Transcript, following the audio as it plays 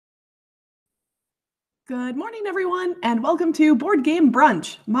Good morning, everyone, and welcome to Board Game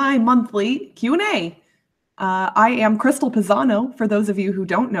Brunch, my monthly Q&A. I am Crystal Pisano, for those of you who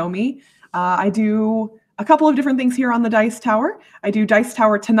don't know me. I do a couple of different things here on the Dice Tower. I do Dice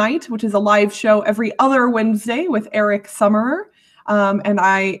Tower Tonight, which is a live show every other Wednesday with Eric Summerer, and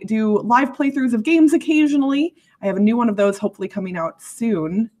I do live playthroughs of games occasionally. I have a new one of those hopefully coming out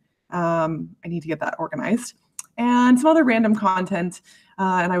soon. I need to get that organized. And some other random content.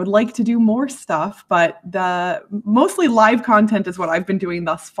 And I would like to do more stuff, but the mostly live content is what I've been doing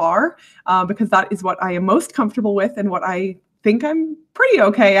thus far, because that is what I am most comfortable with and what I think I'm pretty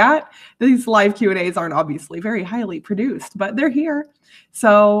okay at. These live Q&As aren't obviously very highly produced, but they're here.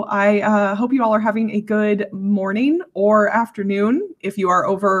 So I hope you all are having a good morning or afternoon if you are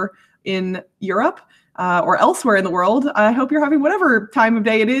over in Europe. Or elsewhere in the world. I hope you're having whatever time of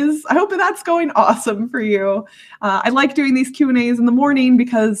day it is. I hope that that's going awesome for you. I like doing these Q&As in the morning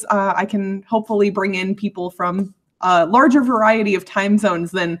because I can hopefully bring in people from a larger variety of time zones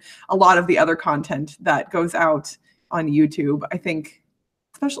than a lot of the other content that goes out on YouTube. I think,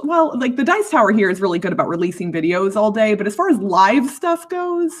 especially, well, like the Dice Tower here is really good about releasing videos all day, but as far as live stuff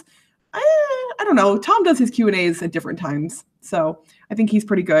goes, I don't know. Tom does his Q&As at different times, so I think he's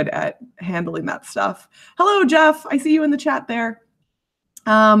pretty good at handling that stuff. Hello, Jeff. I see you in the chat there.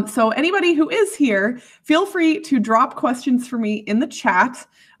 So anybody who is here, feel free to drop questions for me in the chat.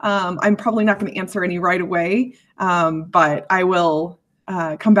 I'm probably not going to answer any right away, but I will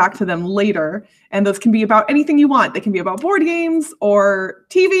come back to them later. And those can be about anything you want. They can be about board games or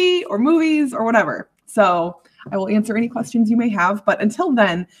TV or movies or whatever. So I will answer any questions you may have. But until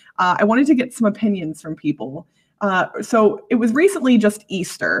then, I wanted to get some opinions from people. So it was recently just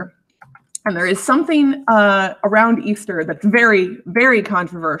Easter, and there is something around Easter that's very, very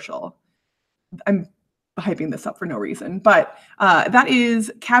controversial. I'm hyping this up for no reason, but that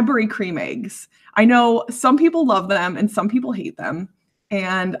is Cadbury cream eggs. I know some people love them and some people hate them.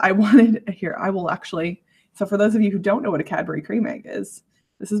 And I wanted, here, I will actually, so for those of you who don't know what a Cadbury cream egg is,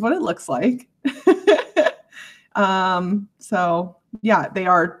 this is what it looks like. So yeah, they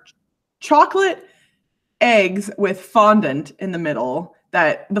are chocolate eggs with fondant in the middle.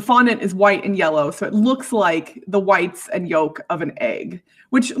 That the fondant is white and yellow, so it looks like the whites and yolk of an egg,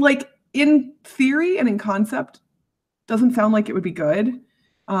 which, like, in theory and in concept doesn't sound like it would be good.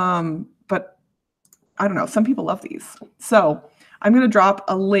 But I don't know, some people love these. So I'm going to drop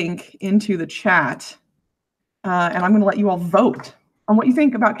a link into the chat, and I'm going to let you all vote on what you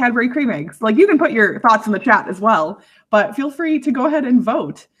think about Cadbury cream eggs. Like, you can put your thoughts in the chat as well, but feel free to go ahead and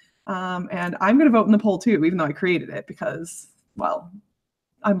vote. And I'm going to vote in the poll too, even though I created it, because, well,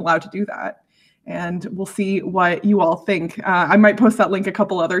 I'm allowed to do that. And we'll see what you all think. I might post that link a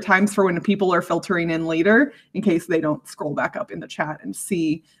couple other times for when people are filtering in later, in case they don't scroll back up in the chat and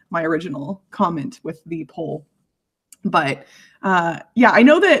see my original comment with the poll. But yeah, I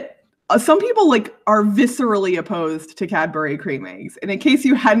know that some people are viscerally opposed to Cadbury cream eggs. And in case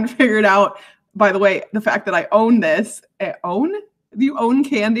you hadn't figured out, by the way, the fact that I own this, do you own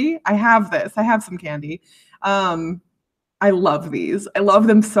candy? I have this. I have some candy. I love these. I love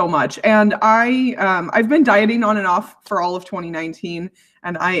them so much. And I've been dieting on and off for all of 2019,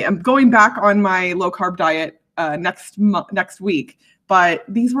 and I am going back on my low carb diet next week. But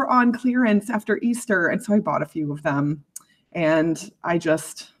these were on clearance after Easter, and so I bought a few of them, and I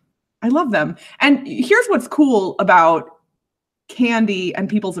love them. And here's what's cool about candy and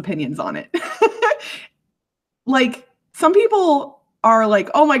people's opinions on it. Like, some people are like,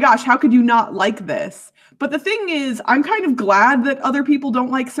 oh my gosh, how could you not like this? But the thing is, I'm kind of glad that other people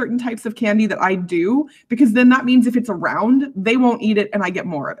don't like certain types of candy that I do, because then that means if it's around, they won't eat it and I get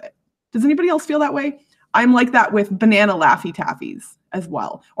more of it. Does anybody else feel that way? I'm like that with banana Laffy Taffies as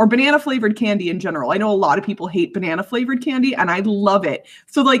well, or banana flavored candy in general. I know a lot of people hate banana flavored candy, and I love it.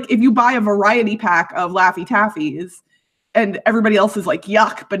 So, like, if you buy a variety pack of Laffy Taffies and everybody else is like,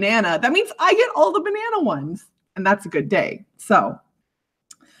 yuck, banana, that means I get all the banana ones, and that's a good day. So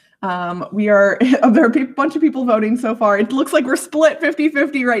there are a bunch of people voting so far. It looks like we're split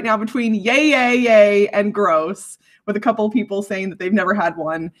 50-50 right now between yay, yay, yay, and gross, with a couple of people saying that they've never had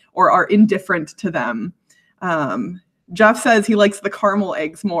one or are indifferent to them. Jeff says he likes the caramel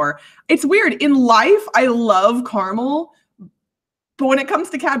eggs more. It's weird. In life, I love caramel, but when it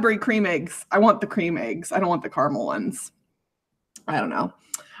comes to Cadbury cream eggs, I want the cream eggs. I don't want the caramel ones. I don't know.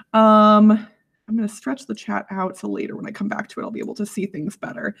 I'm going to stretch the chat out so later when I come back to it, I'll be able to see things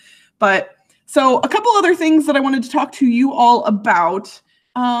better. So a couple other things that I wanted to talk to you all about.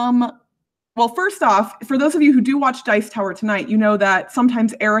 Well, first off, for those of you who do watch Dice Tower Tonight, you know that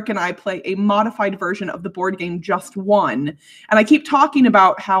sometimes Eric and I play a modified version of the board game Just One. And I keep talking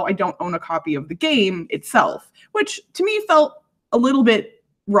about how I don't own a copy of the game itself, which to me felt a little bit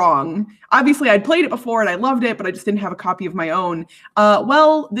wrong. Obviously, I'd played it before and I loved it, but I just didn't have a copy of my own.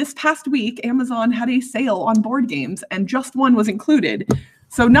 Well, this past week, Amazon had a sale on board games and Just One was included.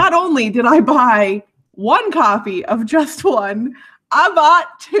 So not only did I buy one copy of Just One, I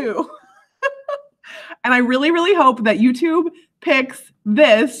bought two. And I really, really hope that YouTube picks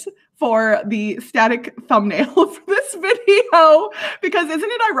this for the static thumbnail for this video, because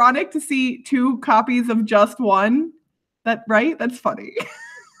isn't it ironic to see two copies of Just One? Right? That's funny.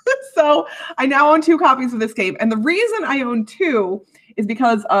 So I now own two copies of this game. And the reason I own two is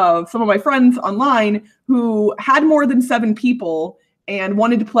because of some of my friends online who had more than 7 people and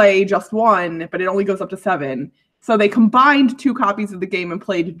wanted to play Just One, but it only goes up to 7. So they combined two copies of the game and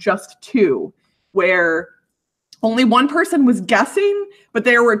played Just Two, where only one person was guessing, but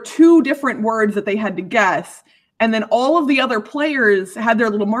there were 2 different words that they had to guess. And then all of the other players had their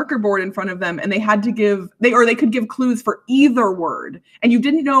little marker board in front of them, and they had to they could give clues for either word. And you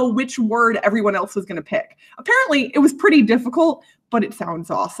didn't know which word everyone else was going to pick. Apparently, it was pretty difficult, but it sounds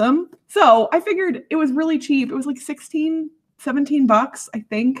awesome. So I figured it was really cheap. It was like 16, 17 bucks, I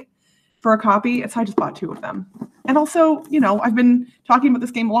think, for a copy. So I just bought 2 of them. And also, I've been talking about this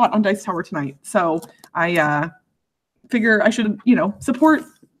game a lot on Dice Tower Tonight. So I figure I should, support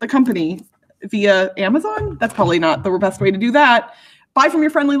the company via Amazon. That's probably not the best way to do that. Buy from your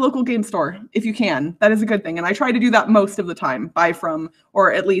friendly local game store if you can. That is a good thing. And I try to do that most of the time. Buy from,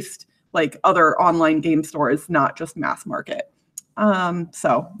 or at least like other online game stores, not just mass market.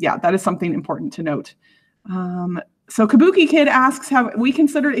 So yeah, that is something important to note. So Kabuki Kid asks, have we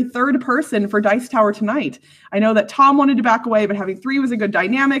considered a third person for Dice Tower Tonight? I know that Tom wanted to back away, but having 3 was a good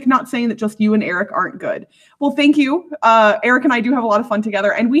dynamic, not saying that just you and Eric aren't good. Well, thank you. Eric and I do have a lot of fun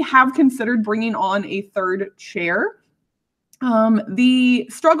together, and we have considered bringing on a third chair. The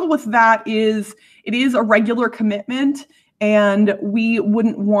struggle with that is it is a regular commitment, and we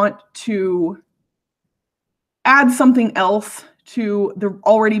wouldn't want to add something else to the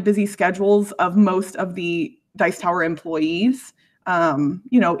already busy schedules of most of the Dice Tower employees.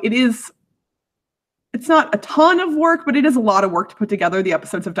 It's not a ton of work, but it is a lot of work to put together the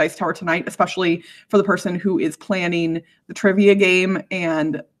episodes of Dice Tower Tonight, especially for the person who is planning the trivia game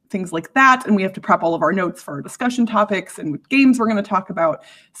and things like that. And we have to prep all of our notes for our discussion topics and what games we're going to talk about.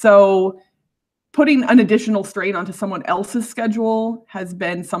 So putting an additional strain onto someone else's schedule has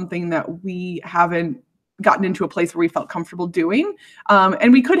been something that we haven't gotten into a place where we felt comfortable doing.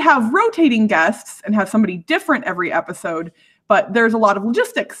 And we could have rotating guests and have somebody different every episode, but there's a lot of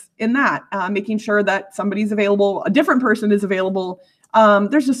logistics in that, making sure that somebody's available, a different person is available.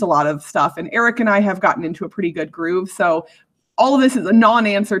 There's just a lot of stuff. And Eric and I have gotten into a pretty good groove. So all of this is a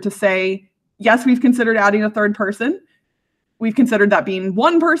non-answer to say, yes, we've considered adding a third person. We've considered that being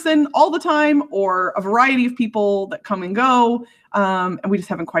one person all the time or a variety of people that come and go. And we just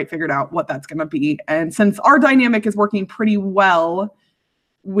haven't quite figured out what that's going to be. And since our dynamic is working pretty well,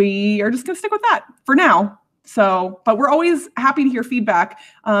 we are just going to stick with that for now. So, but we're always happy to hear feedback.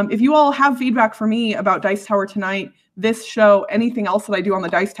 If you all have feedback for me about Dice Tower Tonight, this show, anything else that I do on the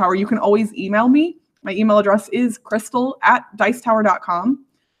Dice Tower, you can always email me. My email address is crystal@dicetower.com.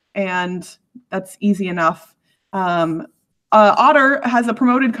 And that's easy enough. Otter has a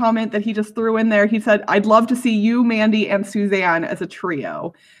promoted comment that he just threw in there. He said, I'd love to see you, Mandy, and Suzanne as a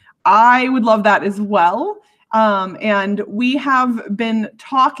trio. I would love that as well. And we have been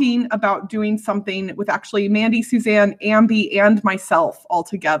talking about doing something with actually Mandy, Suzanne, Ambi, and myself all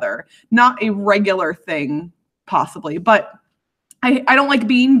together. Not a regular thing, possibly. But I don't like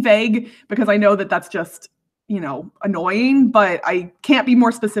being vague because I know that that's just, annoying. But I can't be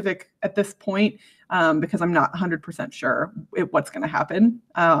more specific at this point. Because I'm not 100% sure what's going to happen.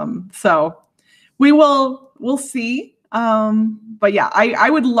 So we'll see. But yeah, I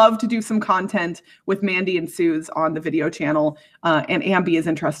would love to do some content with Mandy and Suze on the video channel. And Ambi is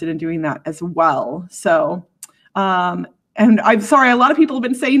interested in doing that as well. So, and I'm sorry, a lot of people have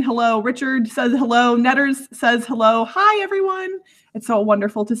been saying hello. Richard says hello. Netters says hello. Hi, everyone. It's so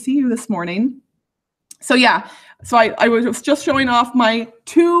wonderful to see you this morning. So yeah, so I was just showing off my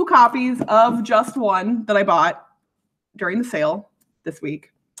 2 copies of Just One that I bought during the sale this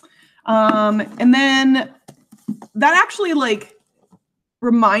week. And then that actually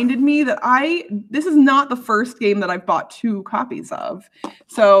reminded me that this is not the first game that I've bought 2 copies of.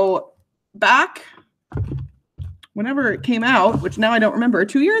 So back whenever it came out, which now I don't remember,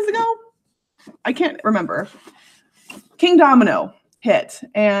 2 years ago? I can't remember. King Domino. hit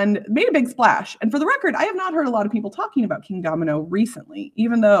and made a big splash. And for the record, I have not heard a lot of people talking about King Domino recently,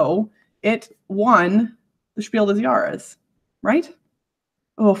 even though it won the Spiel des Jahres, right?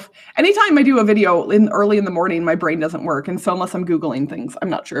 Oof. Anytime I do a video early in the morning, my brain doesn't work. And so unless I'm Googling things, I'm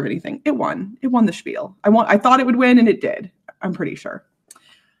not sure of anything. It won. It won the Spiel. I thought it would win, and it did. I'm pretty sure.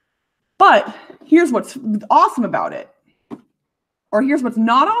 But here's what's awesome about it. Or here's what's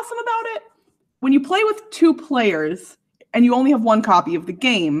not awesome about it. When you play with 2 players and you only have 1 copy of the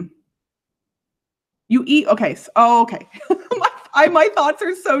game, you eat. Okay. Okay. My thoughts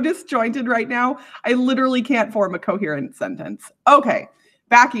are so disjointed right now. I literally can't form a coherent sentence. Okay.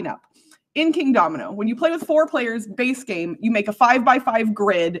 Backing up. In King Domino, when you play with 4 players base game, you make a 5x5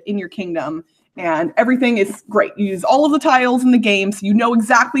 grid in your kingdom, and everything is great. You use all of the tiles in the game, so you know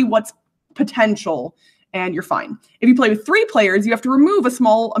exactly what's potential, and you're fine. If you play with 3 players, you have to remove a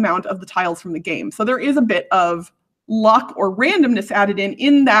small amount of the tiles from the game. So there is a bit of luck or randomness added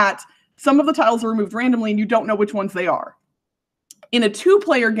in that some of the tiles are removed randomly and you don't know which ones they are. In a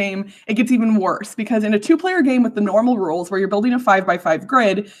 2-player game, it gets even worse, because in a 2-player game with the normal rules where you're building a 5x5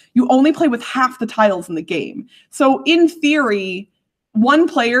 grid, you only play with half the tiles in the game. So in theory, one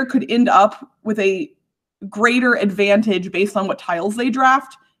player could end up with a greater advantage based on what tiles they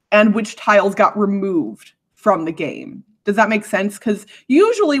draft and which tiles got removed from the game. Does that make sense? Because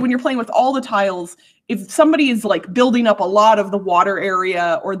usually when you're playing with all the tiles, if somebody is like building up a lot of the water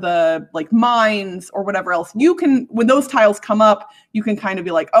area or the like mines or whatever else, you can, when those tiles come up, you can kind of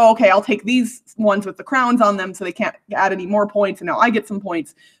be like, oh, okay, I'll take these ones with the crowns on them so they can't add any more points, and now I get some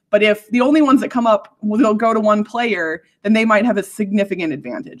points. But if the only ones that come up will go to one player, then they might have a significant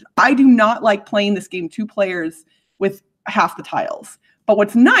advantage. I do not like playing this game 2 players with half the tiles. But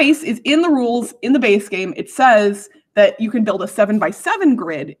what's nice is in the rules, in the base game, it says that you can build a 7x7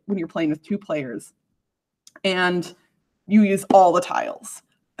 grid when you're playing with 2 players. And you use all the tiles.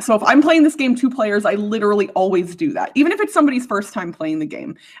 So if I'm playing this game 2 players, I literally always do that, even if it's somebody's first time playing the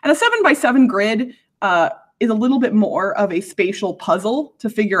game. And a 7x7 grid is a little bit more of a spatial puzzle to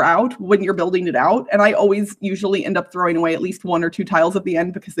figure out when you're building it out. And I always usually end up throwing away at least 1 or 2 tiles at the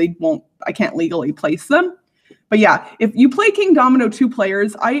end because I can't legally place them. But yeah, if you play King Domino 2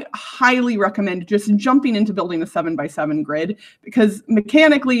 players, I highly recommend just jumping into building a 7x7 grid, because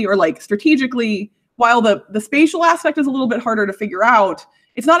mechanically or like strategically, while the spatial aspect is a little bit harder to figure out,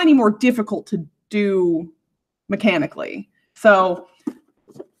 it's not any more difficult to do mechanically. So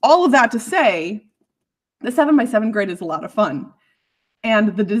all of that to say, the 7x7 grid is a lot of fun.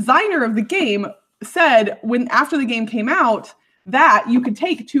 And the designer of the game said after the game came out, that you could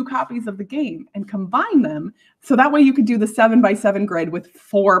take 2 copies of the game and combine them. So that way you could do the 7x7 grid with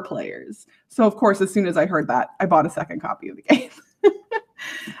 4 players. So of course, as soon as I heard that, I bought a second copy of the game.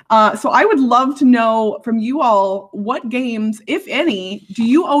 So I would love to know from you all, what games, if any, do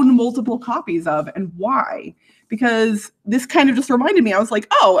you own multiple copies of, and why? Because this kind of just reminded me. I was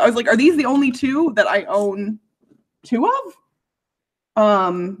like, are these the only 2 that I own 2 of?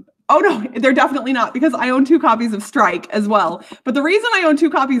 Oh no, they're definitely not, because I own 2 copies of Strike as well. But the reason I own 2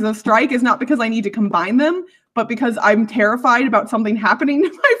 copies of Strike is not because I need to combine them, but because I'm terrified about something happening to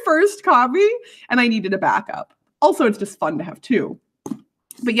my first copy and I needed a backup. Also, it's just fun to have 2.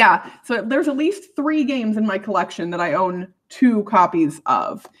 But yeah, so there's at least 3 games in my collection that I own 2 copies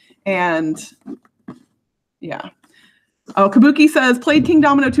of. And yeah. Oh, Kabuki says, played King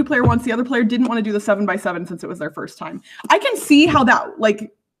Domino 2-player once. The other player didn't want to do the 7x7 since it was their first time. I can see how that,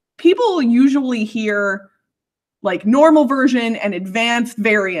 like, people usually hear like normal version and advanced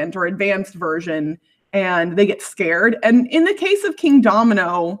variant or advanced version, and they get scared. And in the case of King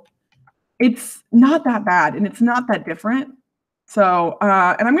Domino, it's not that bad and it's not that different. So,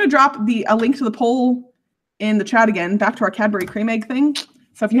 and I'm going to drop a link to the poll in the chat again, back to our Cadbury cream egg thing.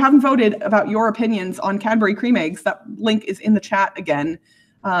 So if you haven't voted about your opinions on Cadbury cream eggs, that link is in the chat again,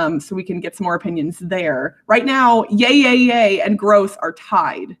 so we can get some more opinions there. Right now, yay, yay, yay, and gross are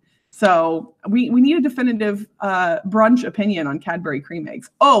tied. So we need a definitive brunch opinion on Cadbury cream eggs.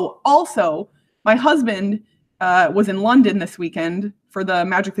 Oh, also, my husband was in London this weekend for the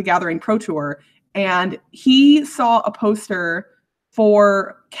Magic the Gathering Pro Tour, and he saw a poster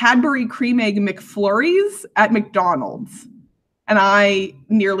for Cadbury cream egg McFlurries at McDonald's. And I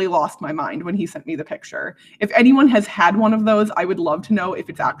nearly lost my mind when he sent me the picture. If anyone has had one of those, I would love to know if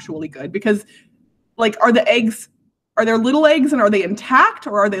it's actually good. Because, like, are there little eggs and are they intact,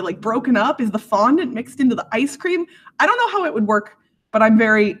 or are they like broken up? Is the fondant mixed into the ice cream? I don't know how it would work, but I'm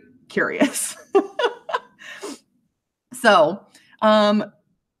very curious. So, I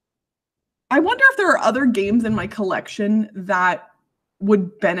wonder if there are other games in my collection that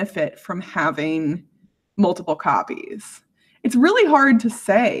would benefit from having multiple copies. It's really hard to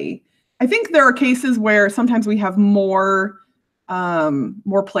say. I think there are cases where sometimes we have more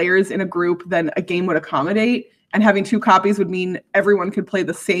players in a group than a game would accommodate, and having 2 copies would mean everyone could play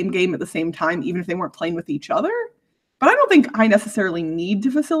the same game at the same time, even if they weren't playing with each other. But I don't think I necessarily need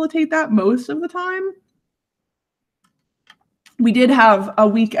to facilitate that most of the time. We did have a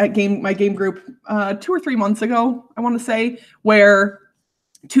week at my game group 2 or 3 months ago, I want to say, where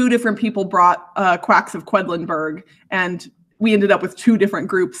 2 different people brought Quacks of Quedlinburg, and we ended up with 2 different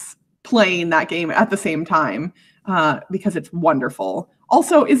groups playing that game at the same time because it's wonderful.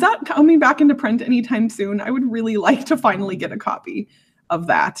 Also, is that coming back into print anytime soon? I would really like to finally get a copy of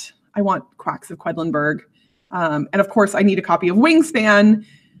that. I want Quacks of Quedlinburg. And of course, I need a copy of Wingspan,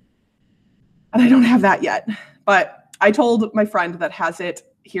 and I don't have that yet. But I told my friend that has it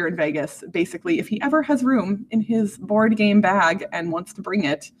here in Vegas, basically, if he ever has room in his board game bag and wants to bring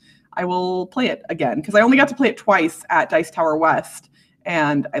it, I will play it again, because I only got to play it twice at Dice Tower West,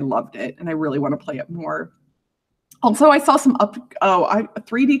 and I loved it, and I really want to play it more. Also, I saw some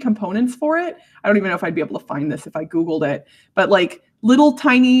 3D components for it. I don't even know if I'd be able to find this if I Googled it, but like little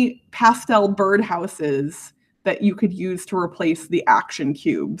tiny pastel birdhouses that you could use to replace the action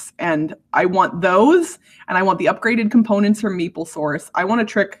cubes. And I want those, and I want the upgraded components from MapleSource. I want to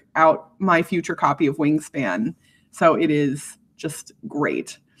trick out my future copy of Wingspan. So it is just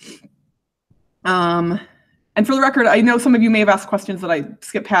great. And for the record, I know some of you may have asked questions that I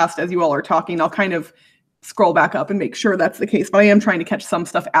skipped past as you all are talking. I'll kind of scroll back up and make sure that's the case, but I am trying to catch some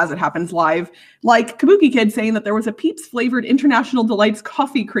stuff as it happens live. Like Kabuki Kid saying that there was a Peeps flavored International Delights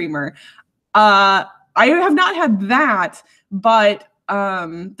coffee creamer. I have not had that, but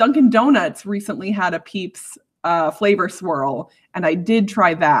Dunkin' Donuts recently had a Peeps flavor swirl, and I did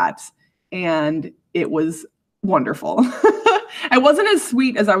try that, and it was wonderful. It wasn't as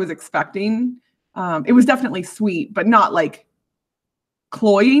sweet as I was expecting. It was definitely sweet, but not like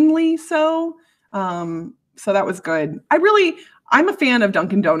cloyingly so. So that was good. I'm a fan of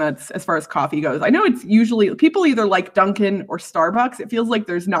Dunkin' Donuts as far as coffee goes. I know it's usually people either like Dunkin' or Starbucks. It feels like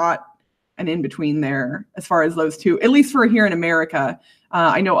there's not an in-between there as far as those two, at least for here in America.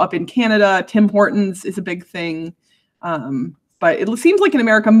 I know up in Canada, Tim Hortons is a big thing. But it seems like in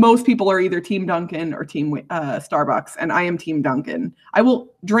America, most people are either Team Dunkin' or Team Starbucks, and I am Team Dunkin'. I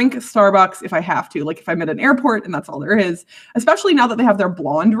will drink Starbucks if I have to, like if I'm at an airport and that's all there is, especially now that they have their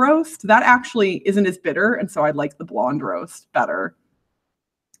blonde roast. That actually isn't as bitter, and so I like the blonde roast better.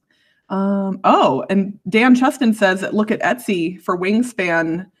 And Dan Cheston says that look at Etsy for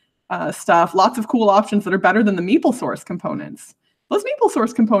Wingspan stuff. Lots of cool options that are better than the MapleSource components. Those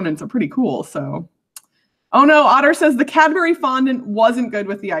MapleSource components are pretty cool, so... Oh no, Otter says the Cadbury fondant wasn't good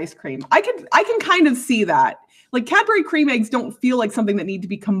with the ice cream. I can kind of see that. Like Cadbury cream eggs don't feel like something that need to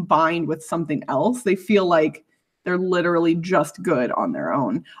be combined with something else. They feel like they're literally just good on their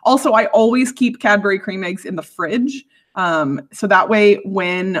own. Also, I always keep Cadbury cream eggs in the fridge. So that way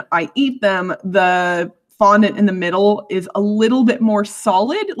when I eat them, the fondant in the middle is a little bit more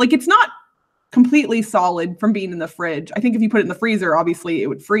solid. Like it's not completely solid from being in the fridge. I think if you put it in the freezer, obviously it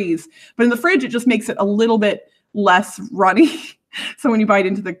would freeze. But in the fridge, it just makes it a little bit less runny. So when you bite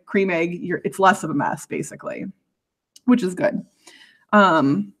into the cream egg, it's less of a mess, basically, which is good.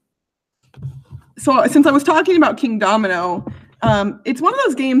 So since I was talking about King Domino, it's one of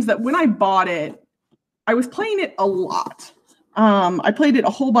those games that when I bought it, I was playing it a lot. I played it a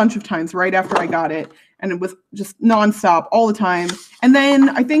whole bunch of times right after I got it. And it was just nonstop all the time. And then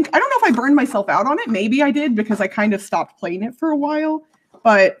I don't know if I burned myself out on it. Maybe I did because I kind of stopped playing it for a while.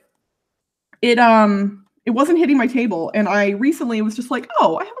 But it wasn't hitting my table. And I recently was just like,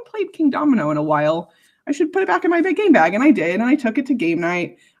 oh, I haven't played King Domino in a while. I should put it back in my big game bag. And I did. And I took it to game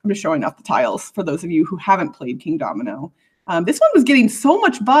night. I'm just showing off the tiles for those of you who haven't played King Domino. This one was getting so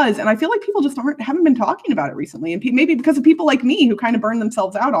much buzz. And I feel like people just haven't been talking about it recently. And maybe because of people like me who kind of burned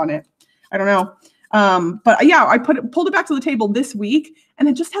themselves out on it. I don't know. But yeah, I pulled it back to the table this week and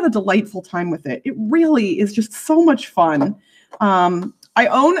I just had a delightful time with it. It really is just so much fun. I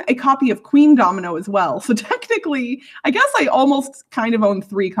own a copy of Queen Domino as well. So technically, I guess I almost kind of own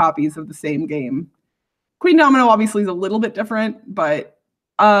 3 copies of the same game. Queen Domino obviously is a little bit different, but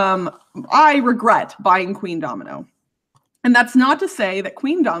I regret buying Queen Domino. And that's not to say that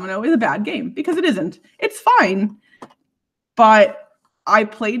Queen Domino is a bad game, because it isn't. It's fine. But I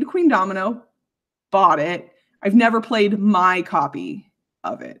played Queen Domino, bought it. I've never played my copy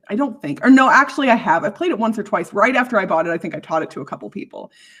of it. I don't think. Or no, actually I have. I played it once or twice. Right after I bought it, I think I taught it to a couple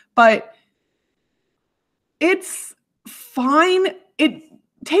people. But it's fine.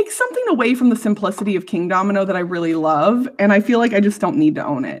 takes something away from the simplicity of King Domino that I really love, and I feel like I just don't need to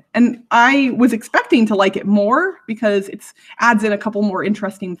own it. And I was expecting to like it more because it adds in a couple more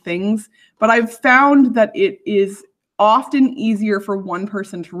interesting things, but I've found that it is often easier for one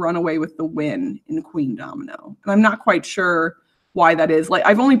person to run away with the win in Queen Domino. And I'm not quite sure why that is. Like,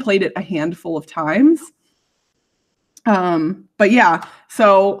 I've only played it a handful of times. But yeah,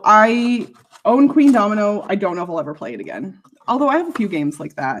 so I own Queen Domino. I don't know if I'll ever play it again. Although I have a few games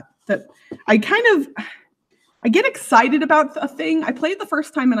like that I get excited about a thing. I play it the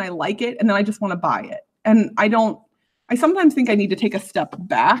first time and I like it, and then I just want to buy it. And I sometimes think I need to take a step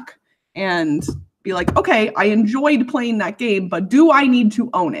back and be like, okay, I enjoyed playing that game, but do I need to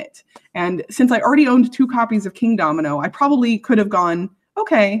own it? And since I already owned 2 copies of King Domino, I probably could have gone,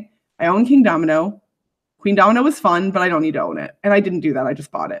 okay, I own King Domino. Queen Domino was fun, but I don't need to own it. And I didn't do that. I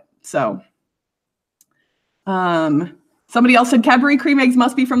just bought it. So, somebody else said Cadbury cream eggs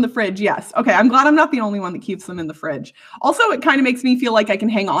must be from the fridge. Yes. Okay. I'm glad I'm not the only one that keeps them in the fridge. Also, it kind of makes me feel like I can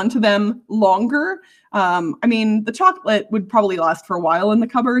hang on to them longer. I mean, the chocolate would probably last for a while in the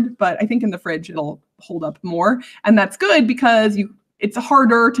cupboard, but I think in the fridge, it'll hold up more. And that's good because it's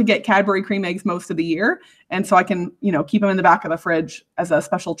harder to get Cadbury cream eggs most of the year. And so I can, keep them in the back of the fridge as a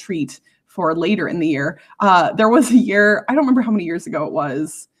special treat for later in the year. There was a year, I don't remember how many years ago it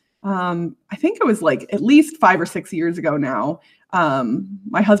was. I think it was like at least 5 or 6 years ago now.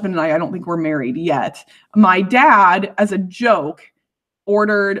 My husband and I don't think we're married yet. My dad, as a joke,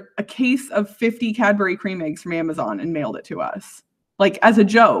 ordered a case of 50 Cadbury cream eggs from Amazon and mailed it to us, like as a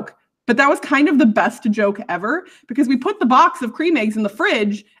joke. But that was kind of the best joke ever because we put the box of cream eggs in the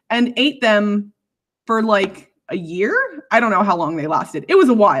fridge and ate them for like a year. I don't know how long they lasted. It was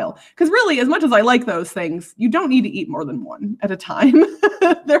a while because really, as much as I like those things, you don't need to eat more than one at a time.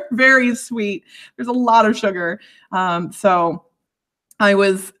 They're very sweet. There's a lot of sugar. So that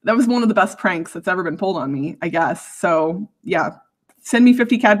was one of the best pranks that's ever been pulled on me, I guess. So yeah, send me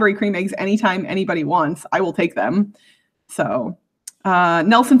 50 Cadbury cream eggs anytime anybody wants. I will take them. So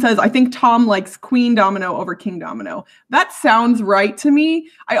Nelson says, I think Tom likes Queen Domino over King Domino. That sounds right to me.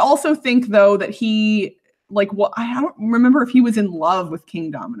 I also think, though, that he, I don't remember if he was in love with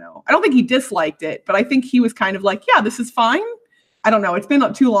King Domino. I don't think he disliked it, but I think he was kind of like, yeah, this is fine. I don't know. It's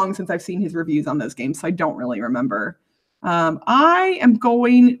been too long since I've seen his reviews on those games, so I don't really remember. I am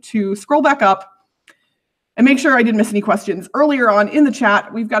going to scroll back up and make sure I didn't miss any questions earlier on in the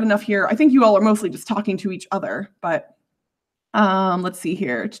chat. We've got enough here. I think you all are mostly just talking to each other, but let's see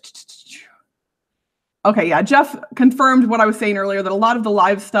here. Okay, yeah, Jeff confirmed what I was saying earlier, that a lot of the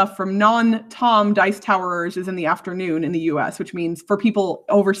live stuff from non-Tom Dice Towerers is in the afternoon in the US, which means for people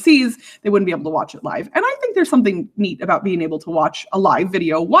overseas, they wouldn't be able to watch it live. And I think there's something neat about being able to watch a live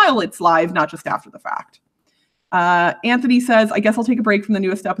video while it's live, not just after the fact. Anthony says, I guess I'll take a break from the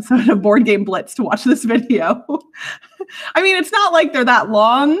newest episode of Board Game Blitz to watch this video. I mean, it's not like they're that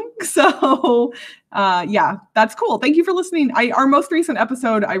long. So yeah, that's cool. Thank you for listening. Our most recent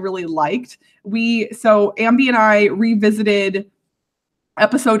episode I really liked. So Ambi and I revisited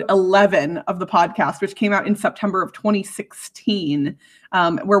episode 11 of the podcast, which came out in September of 2016,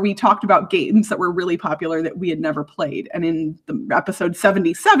 where we talked about games that were really popular that we had never played. And in the episode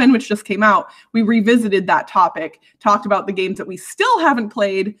 77, which just came out, we revisited that topic, talked about the games that we still haven't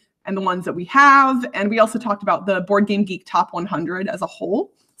played and the ones that we have. And we also talked about the Board Game Geek Top 100 as a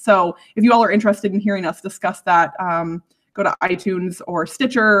whole. So if you all are interested in hearing us discuss that, go to iTunes or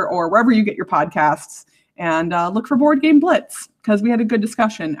Stitcher or wherever you get your podcasts and look for Board Game Blitz, because we had a good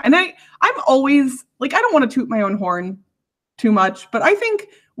discussion. And I'm always, I don't want to toot my own horn too much, but I think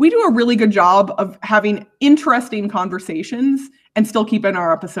we do a really good job of having interesting conversations and still keeping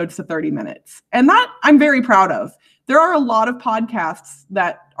our episodes to 30 minutes. And that I'm very proud of. There are a lot of podcasts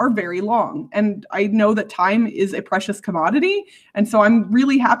that are very long, and I know that time is a precious commodity. And so I'm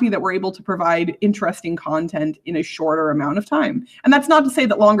really happy that we're able to provide interesting content in a shorter amount of time. And that's not to say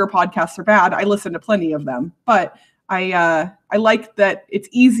that longer podcasts are bad. I listen to plenty of them, but I like that it's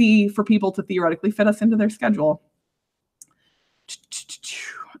easy for people to theoretically fit us into their schedule.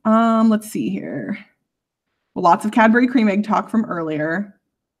 Let's see here. Well, lots of Cadbury cream egg talk from earlier.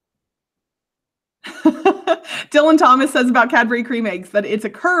 Dylan Thomas says about Cadbury cream eggs that it's a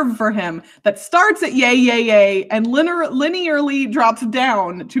curve for him that starts at yay, yay, yay, and linearly drops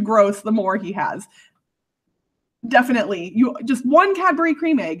down to gross the more he has. Definitely. Just one Cadbury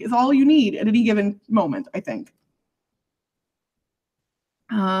cream egg is all you need at any given moment, I think.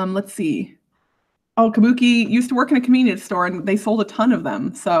 Let's see. Oh, Kabuki used to work in a convenience store and they sold a ton of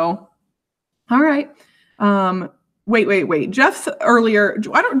them. So, all right. Wait. Jeff's earlier.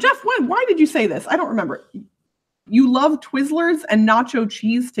 Jeff, why did you say this? I don't remember. you love Twizzlers and nacho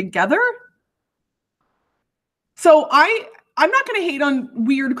cheese together? So I'm not going to hate on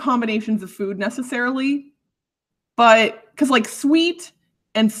weird combinations of food necessarily, but because like sweet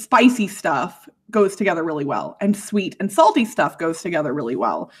and spicy stuff goes together really well, and sweet and salty stuff goes together really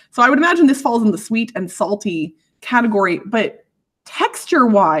well. So I would imagine this falls in the sweet and salty category, but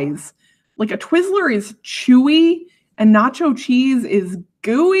texture-wise, like a Twizzler is chewy and nacho cheese is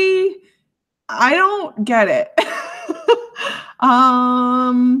gooey. I don't get it.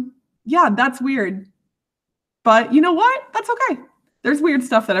 Yeah, that's weird. But you know what? That's okay. There's weird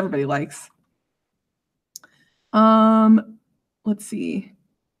stuff that everybody likes. Let's see.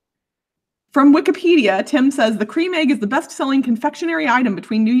 From Wikipedia, Tim says the cream egg is the best-selling confectionery item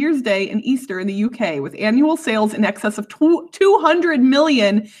between New Year's Day and Easter in the UK, with annual sales in excess of 200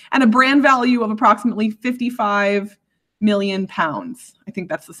 million and a brand value of approximately 55 million pounds. I think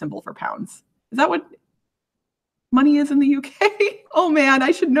that's the symbol for pounds. Is that what money is in the UK? Oh man,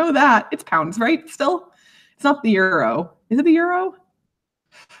 I should know that. It's pounds, right? Still? It's not the euro. Is it the euro?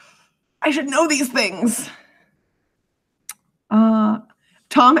 I should know these things.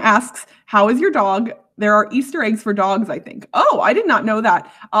 Tom asks, how is your dog? There are Easter eggs for dogs, I think. Oh, I did not know that.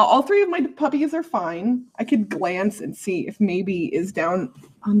 All three of my puppies are fine. I could glance and see if maybe is down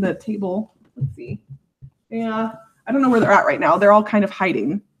on the table. Let's see. Yeah, I don't know where they're at right now. They're all kind of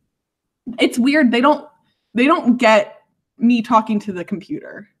hiding. It's weird. They don't get me talking to the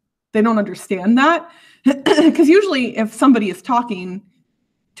computer. They don't understand that. Because usually if somebody is talking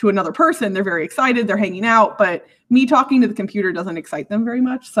to another person, they're very excited, they're hanging out, but me talking to the computer doesn't excite them very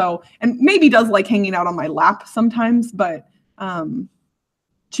much. So, and maybe does like hanging out on my lap sometimes, but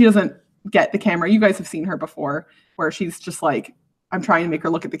she doesn't get the camera. You guys have seen her before where she's just like, I'm trying to make her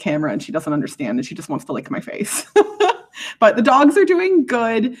look at the camera and she doesn't understand and she just wants to lick my face. But the dogs are doing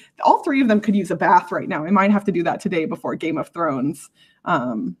good. All three of them could use a bath right now. I might have to do that today before Game of Thrones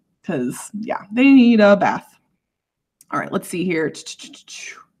because, yeah, they need a bath. All right, let's see here.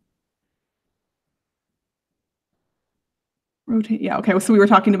 Rotate. Yeah, okay. So we were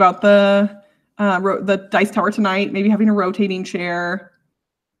talking about the dice tower tonight, maybe having a rotating chair.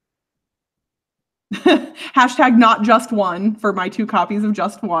 Hashtag not just one for my 2 copies of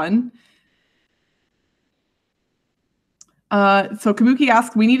just one. So Kabuki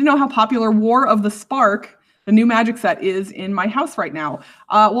asked, we need to know how popular War of the Spark, the new Magic set, is in my house right now.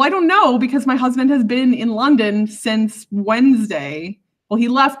 Well, I don't know because my husband has been in London since Wednesday. Well, he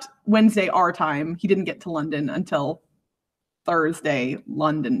left Wednesday our time. He didn't get to London until Thursday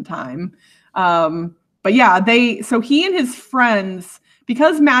London time. But yeah, so he and his friends,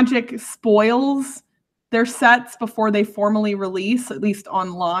 because Magic spoils their sets before they formally release, at least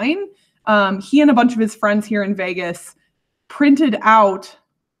online, he and a bunch of his friends here in Vegas printed out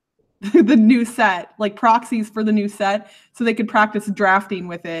the new set, like proxies for the new set, so they could practice drafting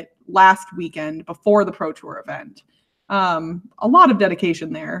with it last weekend before the Pro Tour event. A lot of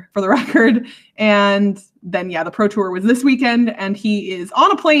dedication there, for the record. And then, yeah, the Pro Tour was this weekend, and he is on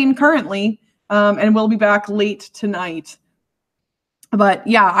a plane currently, and will be back late tonight. But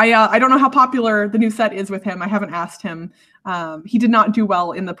yeah, I don't know how popular the new set is with him. I haven't asked him. He did not do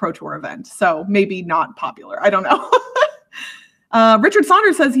well in the Pro Tour event, so maybe not popular. I don't know. Richard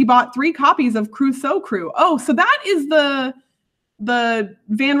Saunders says he bought 3 copies of Crusoe Crew. Oh, so that is the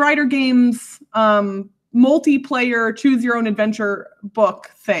Van Ryder Games multiplayer choose your own adventure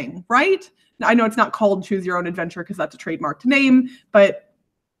book thing, right? I know it's not called choose your own adventure because that's a trademarked name, but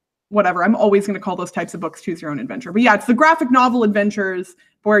whatever. I'm always going to call those types of books choose your own adventure. But yeah, it's the graphic novel adventures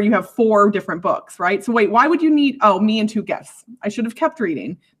where you have 4 different books, right? So wait, why would you need, me and 2 gifts? I should have kept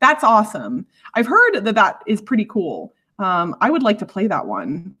reading. That's awesome. I've heard that is pretty cool. I would like to play that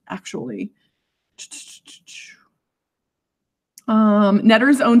one, actually.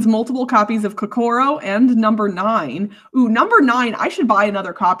 Netters owns multiple copies of Kokoro and Number 9. Ooh, Number 9, I should buy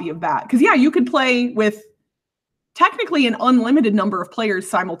another copy of that. Because, yeah, you could play with technically an unlimited number of players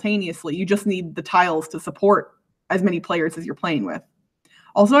simultaneously. You just need the tiles to support as many players as you're playing with.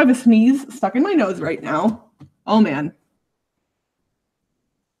 Also, I have a sneeze stuck in my nose right now. Oh, man.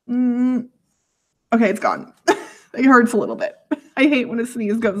 Okay, it's gone. It hurts a little bit. I hate when a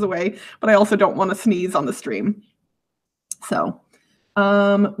sneeze goes away, but I also don't want to sneeze on the stream. So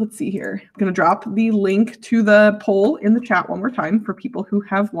let's see here. I'm going to drop the link to the poll in the chat one more time for people who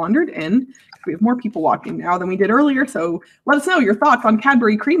have wandered in. We have more people watching now than we did earlier. So let us know your thoughts on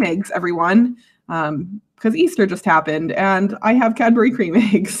Cadbury cream eggs, everyone. Because Easter just happened and I have Cadbury cream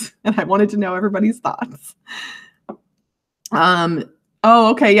eggs and I wanted to know everybody's thoughts.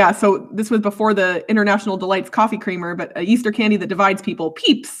 Oh, okay, yeah. So this was before the International Delights coffee creamer, but an Easter candy that divides people.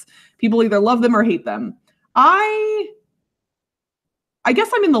 Peeps. People either love them or hate them. I guess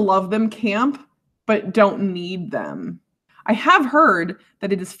I'm in the love them camp, but don't need them. I have heard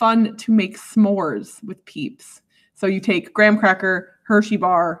that it is fun to make s'mores with Peeps. So you take graham cracker, Hershey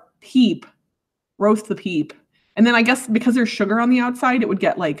bar, Peep, roast the Peep, and then I guess because there's sugar on the outside, it would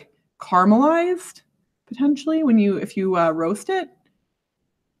get like caramelized potentially if you roast it.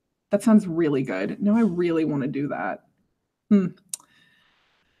 That sounds really good. Now I really want to do that. If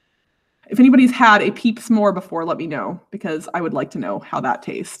anybody's had a Peep s'more before, let me know, because I would like to know how that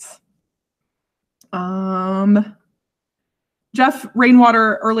tastes. Jeff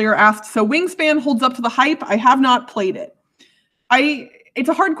Rainwater earlier asked, so Wingspan holds up to the hype? I have not played it. It's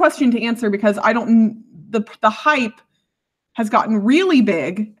a hard question to answer because the hype has gotten really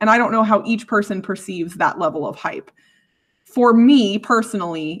big, and I don't know how each person perceives that level of hype. For me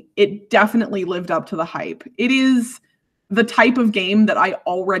personally, it definitely lived up to the hype. It is the type of game that I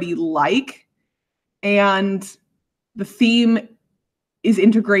already like, and the theme is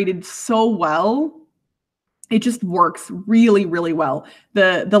integrated so well. It just works really, really well.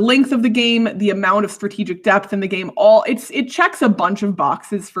 The length of the game, the amount of strategic depth in the game, it checks a bunch of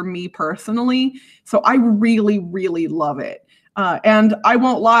boxes for me personally. So I really, really love it. And I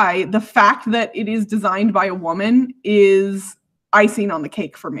won't lie, the fact that it is designed by a woman is icing on the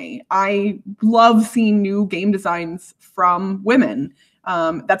cake for me. I love seeing new game designs from women.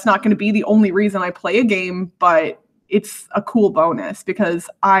 That's not going to be the only reason I play a game, but it's a cool bonus because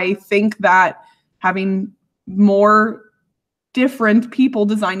I think that having more different people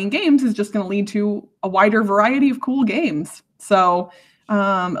designing games is just going to lead to a wider variety of cool games. So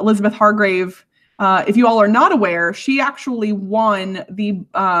Elizabeth Hargrave, if you all are not aware, she actually won the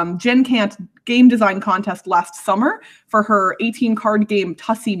Gen Cant game design contest last summer for her 18-card game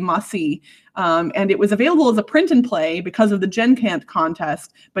Tussie Mussy. And it was available as a print and play because of the Gen Cant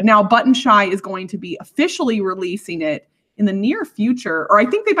contest. But now Button Shy is going to be officially releasing it in the near future, or I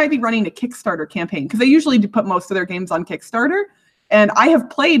think they might be running a Kickstarter campaign because they usually do put most of their games on Kickstarter. And I have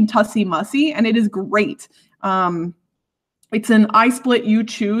played Tussie Mussy, and it is great. It's an I split, you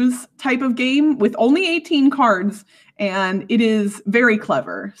choose type of game with only 18 cards, and it is very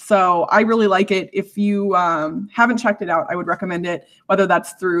clever. So I really like it. If you haven't checked it out, I would recommend it, whether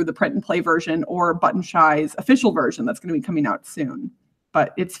that's through the print and play version or Button Shy's official version that's going to be coming out soon.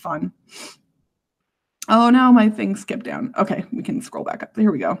 But it's fun. Oh, no, my thing skipped down. Okay, we can scroll back up.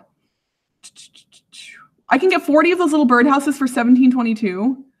 Here we go. I can get 40 of those little birdhouses for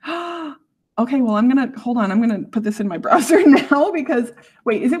 $17.22. Okay, well, hold on. I'm going to put this in my browser now because,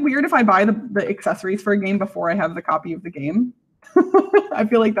 wait, is it weird if I buy the accessories for a game before I have the copy of the game? I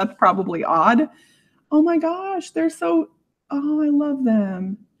feel like that's probably odd. Oh my gosh, I love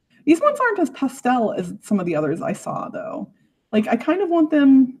them. These ones aren't as pastel as some of the others I saw, though. Like, I kind of want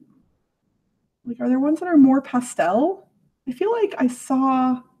them... Like, are there ones that are more pastel? I feel like I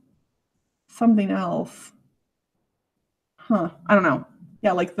saw something else. I don't know.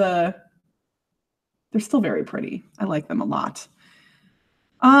 Yeah, like they're still very pretty. I like them a lot.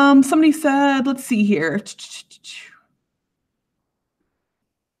 Somebody said, let's see here.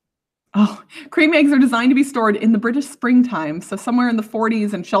 Oh, cream eggs are designed to be stored in the British springtime. So somewhere in the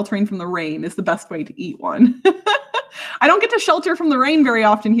 40s and sheltering from the rain is the best way to eat one. I don't get to shelter from the rain very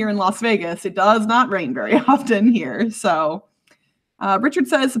often here in Las Vegas. It does not rain very often here. So Richard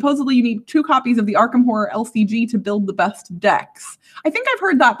says, supposedly you need 2 copies of the Arkham Horror LCG to build the best decks. I think I've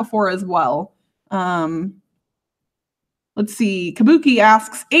heard that before as well. Let's see. Kabuki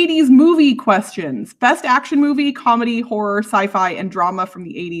asks 80s movie questions. Best action movie, comedy, horror, sci-fi, and drama from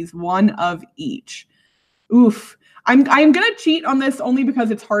the 80s. One of each. Oof. I'm going to cheat on this only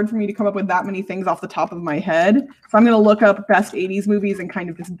because it's hard for me to come up with that many things off the top of my head. So I'm going to look up best 80s movies and kind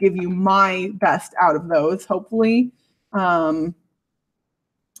of just give you my best out of those, hopefully. Okay.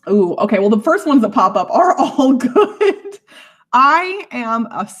 Well, the first ones that pop up are all good. I am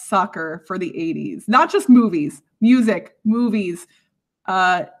a sucker for the 80s. Not just movies, music, movies,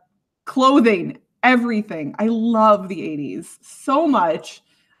 clothing, everything. I love the 80s so much.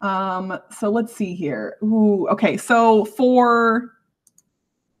 So let's see here. Okay. So for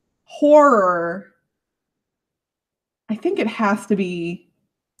horror, I think it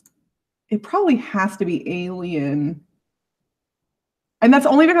probably has to be Alien. And that's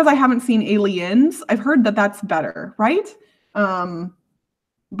only because I haven't seen Aliens. I've heard that that's better, right?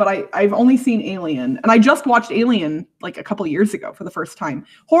 But I've only seen Alien, and I just watched Alien like a couple years ago for the first time.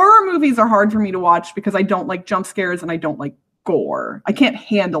 Horror movies are hard for me to watch because I don't like jump scares and I don't like gore. I can't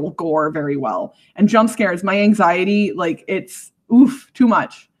handle gore very well. And jump scares, my anxiety, like it's too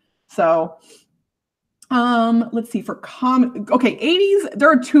much. So Let's see, for okay, 80s,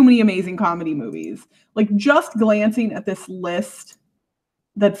 there are too many amazing comedy movies. Like, just glancing at this list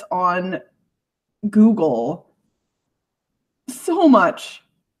that's on Google, so much.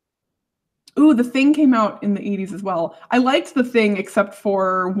 Ooh, The Thing came out in the 80s as well. I liked The Thing except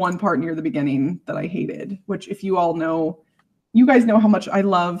for one part near the beginning that I hated, which, if you all know, you guys know how much I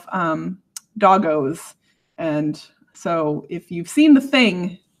love doggos. And so if you've seen The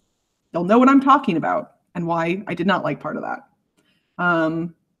Thing, you'll know what I'm talking about and why I did not like part of that.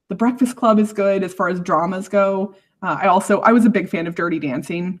 The Breakfast Club is good as far as dramas go. I was a big fan of Dirty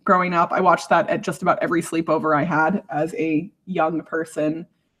Dancing growing up. I watched that at just about every sleepover I had as a young person.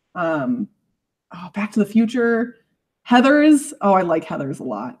 Back to the Future, Heathers. Oh, I like Heathers a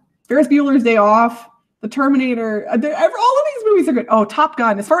lot. Ferris Bueller's Day Off, The Terminator. All of these movies are good. Oh, Top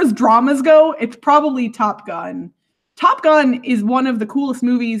Gun. As far as dramas go, it's probably Top Gun. Top Gun is one of the coolest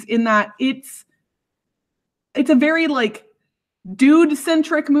movies in that it's a very like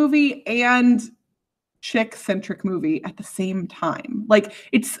dude-centric movie and chick-centric movie at the same time. Like,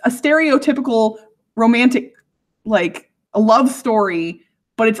 it's a stereotypical romantic, like a love story,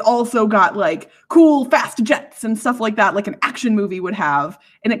 but it's also got like cool fast jets and stuff like that, like an action movie would have.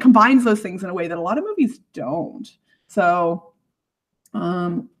 And it combines those things in a way that a lot of movies don't. So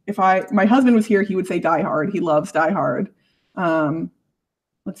if my husband was here, he would say Die Hard. He loves Die Hard.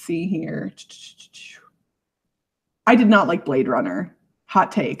 Let's see here. I did not like Blade Runner.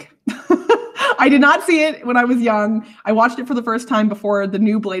 Hot take. I did not see it when I was young. I watched it for the first time before the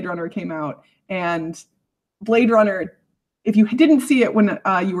new Blade Runner came out. And Blade Runner, if you didn't see it when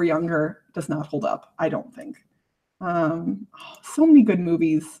you were younger, does not hold up, I don't think. So many good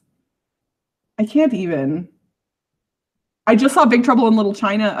movies. I can't even. I just saw Big Trouble in Little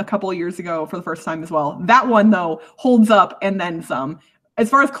China a couple of years ago for the first time as well. That one, though, holds up and then some. As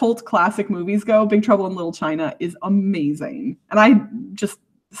far as cult classic movies go, Big Trouble in Little China is amazing. And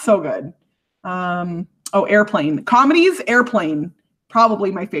so good. Airplane. Comedies, Airplane.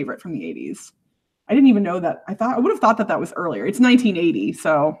 Probably my favorite from the 80s. I didn't even know that. I would have thought that was earlier. It's 1980,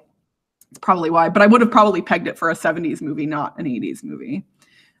 so it's probably why. But I would have probably pegged it for a 70s movie, not an 80s movie.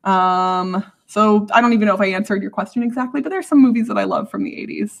 So I don't even know if I answered your question exactly, but there's some movies that I love from the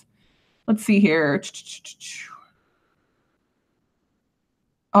 80s. Let's see here.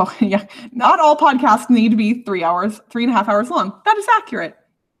 Oh, yeah. Not all podcasts need to be 3.5 hours long. That is accurate.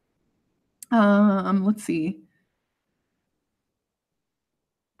 Let's see.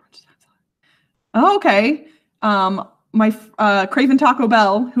 Oh, okay. My Craven Taco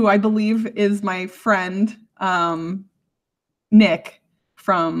Bell, who I believe is my friend, Nick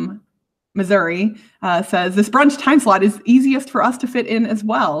from Missouri, says this brunch time slot is easiest for us to fit in as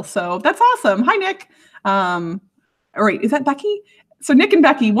well. So that's awesome. Hi, Nick. All right. Is that Becky? So Nick and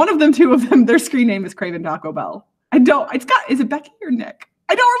Becky, two of them, their screen name is Craven Taco Bell. Is it Becky or Nick?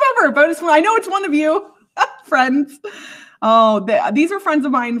 I don't remember, but I know it's one of you friends. Oh, these are friends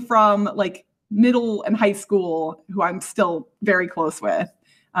of mine from like middle and high school who I'm still very close with.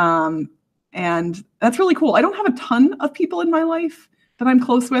 And that's really cool. I don't have a ton of people in my life that I'm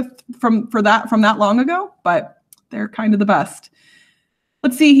close with from that long ago, but they're kind of the best.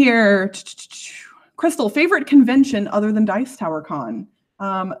 Let's see here. Crystal, favorite convention other than Dice Tower Con?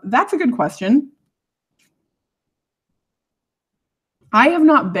 That's a good question. I have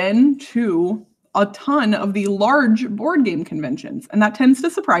not been to a ton of the large board game conventions, and that tends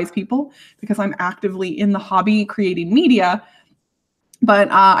to surprise people because I'm actively in the hobby creating media. But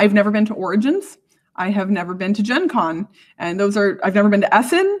I've never been to Origins. I have never been to Gen Con, and I've never been to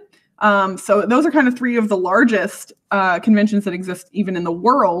Essen. So those are kind of three of the largest conventions that exist even in the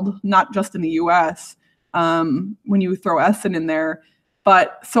world, not just in the US, when you throw Essen in there.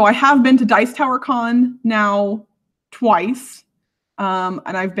 But so I have been to Dice Tower Con now twice.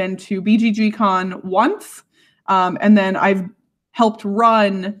 And I've been to BGG Con once. And then I've helped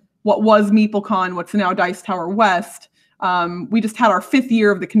run what was MeepleCon, what's now Dice Tower West. We just had our 5th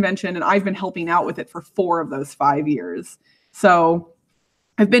year of the convention, and I've been helping out with it for 4 of those 5 years. So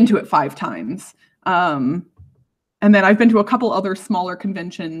I've been to it 5 times. And then I've been to a couple other smaller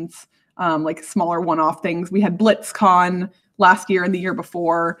conventions, like smaller one-off things. We had BlitzCon last year and the year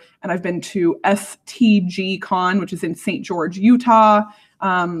before, and I've been to STG Con, which is in St. George, Utah.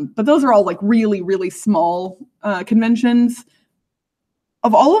 But those are all like really, really small conventions.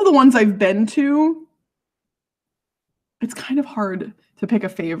 Of all of the ones I've been to, it's kind of hard to pick a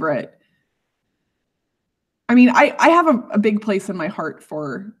favorite. I mean, I have a big place in my heart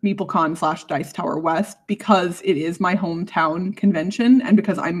for MeepleCon / Dice Tower West because it is my hometown convention and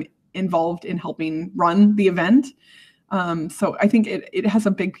because I'm involved in helping run the event. So I think it has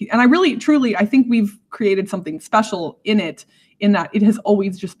a big piece. And I really, truly, I think we've created something special in it, in that it has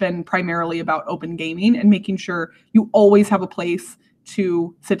always just been primarily about open gaming and making sure you always have a place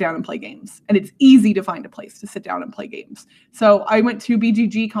to sit down and play games. And it's easy to find a place to sit down and play games. So I went to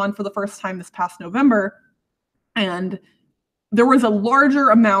BGG Con for the first time this past November, and there was a larger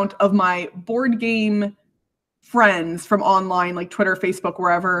amount of my board game friends from online, like Twitter, Facebook,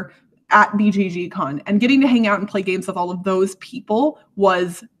 wherever, at BGG Con. And getting to hang out and play games with all of those people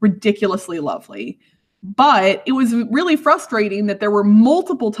was ridiculously lovely. But it was really frustrating that there were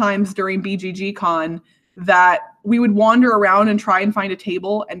multiple times during BGG Con that we would wander around and try and find a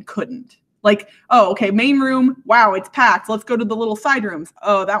table and couldn't. Like, oh, okay, main room, wow, it's packed. Let's go to the little side rooms.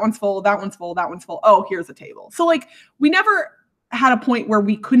 Oh, that one's full, that one's full, that one's full. Oh, here's a table. So like, we never had a point where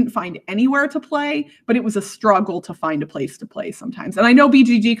we couldn't find anywhere to play, but it was a struggle to find a place to play sometimes. And I know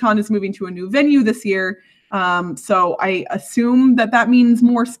BGG Con is moving to a new venue this year, so I assume that means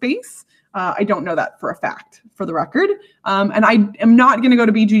more space. I don't know that for a fact, for the record. And I am not going to go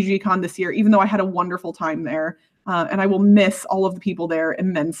to BGG Con this year, even though I had a wonderful time there. And I will miss all of the people there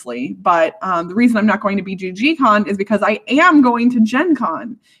immensely. But the reason I'm not going to BGG Con is because I am going to Gen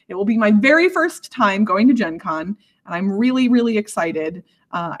Con. It will be my very first time going to Gen Con, and I'm really, really excited.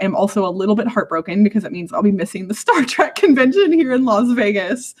 I am also a little bit heartbroken because it means I'll be missing the Star Trek convention here in Las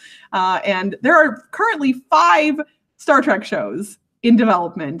Vegas. And there are currently 5 Star Trek shows in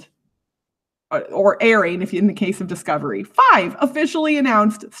development, or airing, if in the case of Discovery. 5 officially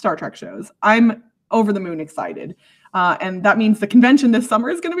announced Star Trek shows. I'm over the moon excited. And that means the convention this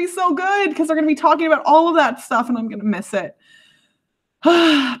summer is going to be so good because they're going to be talking about all of that stuff, and I'm going to miss it.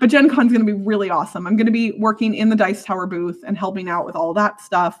 But Gen Con is going to be really awesome. I'm going to be working in the Dice Tower booth and helping out with all that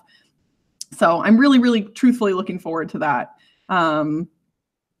stuff. So I'm really, really truthfully looking forward to that.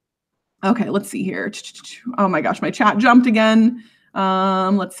 Okay, let's see here. Oh my gosh, my chat jumped again.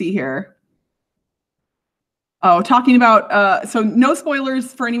 Let's see here. Oh, talking about, so no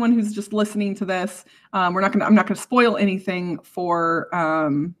spoilers for anyone who's just listening to this. I'm not gonna spoil anything for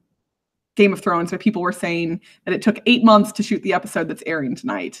Game of Thrones, but people were saying that it took 8 months to shoot the episode that's airing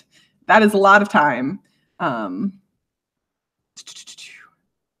tonight. That is a lot of time. I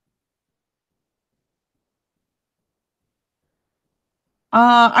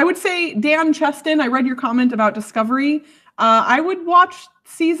would say, Dan Cheston, I read your comment about Discovery. I would watch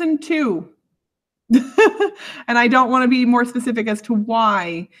season 2. And I don't want to be more specific as to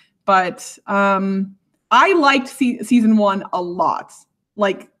why, but I liked season 1 a lot,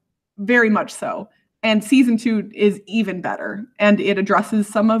 like very much so. And season 2 is even better, and it addresses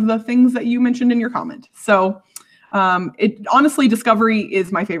some of the things that you mentioned in your comment. So honestly, Discovery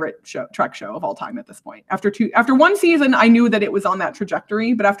is my favorite Trek show of all time at this point. After 1 season, I knew that it was on that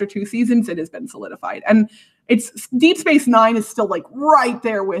trajectory, but after 2 seasons, it has been solidified. And it's Deep Space Nine is still like right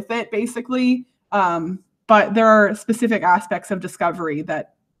there with it, basically. But there are specific aspects of Discovery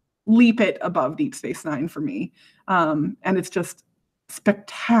that leap it above Deep Space Nine for me. And it's just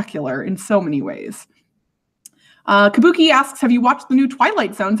spectacular in so many ways. Kabuki asks, have you watched the new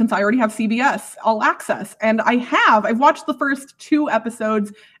Twilight Zone since I already have CBS All Access? And I have. I've watched the first 2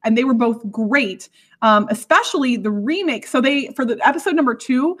 episodes, and they were both great, especially the remake. So for the episode number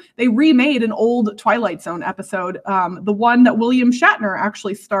 2, they remade an old Twilight Zone episode, the one that William Shatner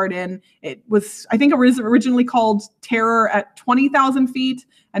actually starred in. It was, I think it was originally called Terror at 20,000 feet,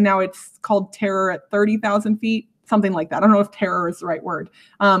 and now it's called Terror at 30,000 feet. Something like that. I don't know if terror is the right word,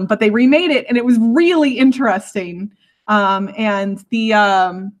 but they remade it, and it was really interesting. And the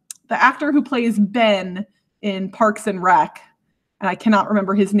actor who plays Ben in Parks and Rec, and I cannot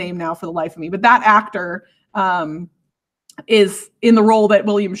remember his name now for the life of me, but that actor is in the role that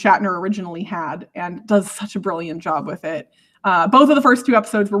William Shatner originally had, and does such a brilliant job with it. Both of the first 2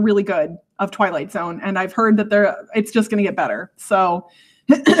 episodes were really good of Twilight Zone, and I've heard that it's just going to get better. So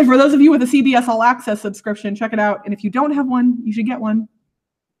for those of you with a CBS All Access subscription, check it out. And if you don't have one, you should get one.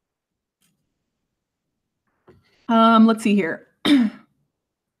 Let's see here.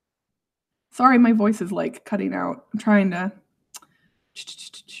 Sorry, my voice is like cutting out. I'm trying to.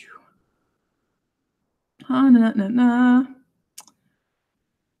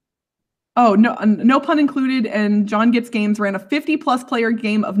 Oh, no pun included. And John Gets Games ran a 50+ player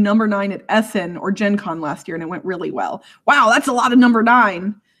game of number 9 at Essen or Gen Con last year, and it went really well. Wow, that's a lot of number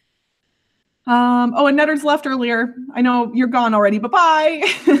 9. Oh, and Netter's left earlier. I know you're gone already. Bye-bye.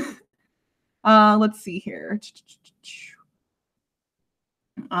 Let's see here.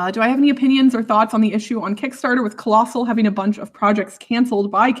 Do I have any opinions or thoughts on the issue on Kickstarter with Colossal having a bunch of projects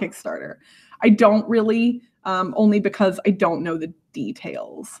canceled by Kickstarter? I don't really, only because I don't know the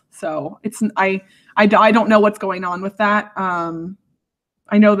details. So I don't know what's going on with that.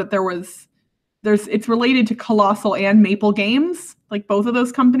 I know that it's related to Colossal and Maple Games, like both of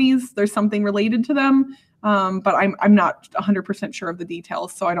those companies. There's something related to them, but I'm not 100% sure of the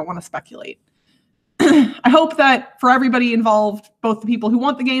details, so I don't want to speculate. I hope that for everybody involved, both the people who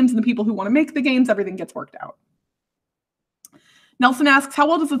want the games and the people who want to make the games, everything gets worked out. Nelson asks, how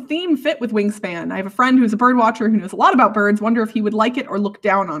well does the theme fit with Wingspan? I have a friend who's a bird watcher who knows a lot about birds. Wonder if he would like it or look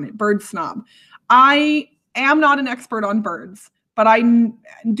down on it. Bird snob. I am not an expert on birds, but I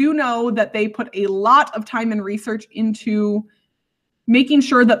do know that they put a lot of time and research into making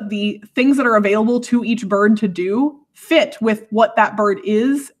sure that the things that are available to each bird to do fit with what that bird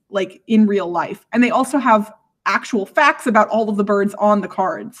is like in real life. And they also have actual facts about all of the birds on the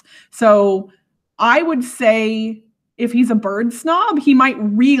cards. So I would say if he's a bird snob, he might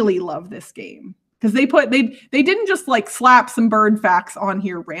really love this game. Because they didn't just like slap some bird facts on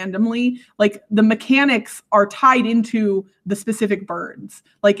here randomly. Like the mechanics are tied into the specific birds.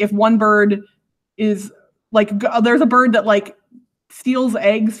 Like if one bird is like, there's a bird that like steals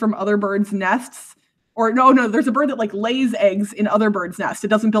eggs from other birds' nests. Or no, there's a bird that like lays eggs in other birds' nests. It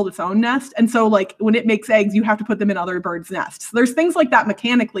doesn't build its own nest. And so like when it makes eggs, you have to put them in other birds' nests. So there's things like that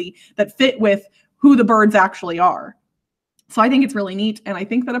mechanically that fit with who the birds actually are. So I think it's really neat. And I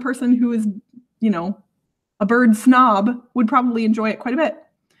think that a person who is, a bird snob would probably enjoy it quite a bit.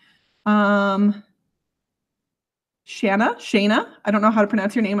 Shana, I don't know how to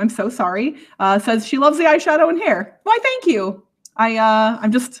pronounce your name. I'm so sorry. Says she loves the eyeshadow and hair. Why, thank you. I'm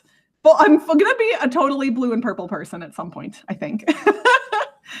going to be a totally blue and purple person at some point, I think.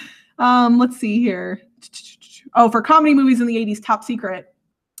 Let's see here. Oh, for comedy movies in the 80s, Top Secret.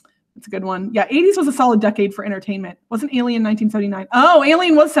 That's a good one. Yeah, 80s was a solid decade for entertainment. Wasn't Alien 1979? Oh,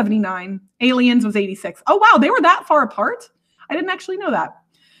 Alien was 79. Aliens was 86. Oh, wow, they were that far apart? I didn't actually know that.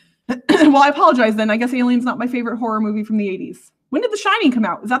 Well, I apologize then. I guess Alien's not my favorite horror movie from the 80s. When did The Shining come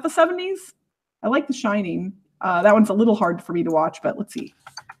out? Was that the 70s? I like The Shining. That one's a little hard for me to watch, but let's see.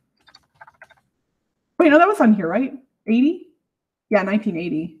 Wait, no, that was on here, right? 80? Yeah,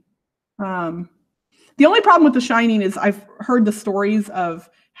 1980. The only problem with The Shining is I've heard the stories of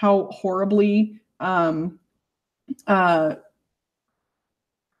how horribly the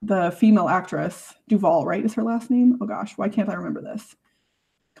female actress, Duvall, right, is her last name? Oh gosh, why can't I remember this?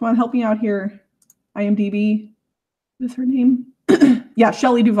 Come on, help me out here. IMDb, what is her name? Yeah,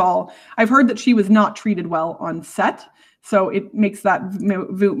 Shelley Duvall. I've heard that she was not treated well on set, so it makes that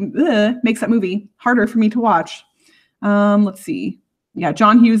movie harder for me to watch. Let's see. Yeah,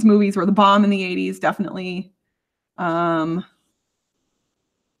 John Hughes movies were the bomb in the 80s, definitely.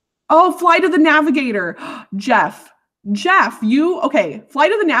 Oh, Flight of the Navigator. Jeff, Flight of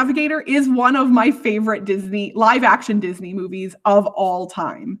the Navigator is one of my favorite live action Disney movies of all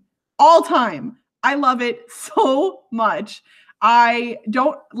time. All time. I love it so much. I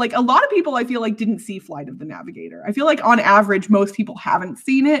don't like a lot of people I feel like didn't see Flight of the Navigator. I feel like on average, most people haven't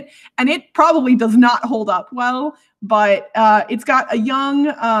seen it, and it probably does not hold up well, but it's got a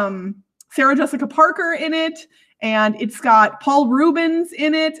young Sarah Jessica Parker in it. And it's got Paul Rubens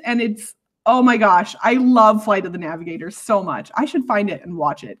in it. And it's, oh my gosh, I love Flight of the Navigator so much. I should find it and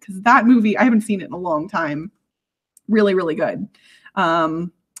watch it because that movie, I haven't seen it in a long time. Really, really good.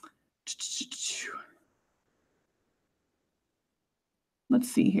 Let's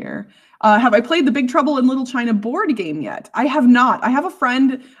see here. Have I played the Big Trouble in Little China board game yet? I have not. I have a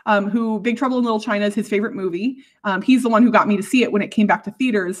friend who Big Trouble in Little China is his favorite movie. He's the one who got me to see it when it came back to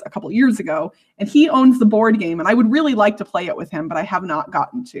theaters a couple years ago. And he owns the board game. And I would really like to play it with him, but I have not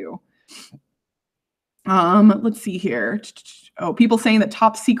gotten to. Let's see here. Oh, people saying that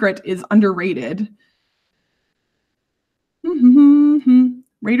Top Secret is underrated.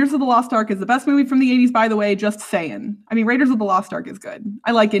 Raiders of the Lost Ark is the best movie from the 80s, by the way, just saying. I mean, Raiders of the Lost Ark is good.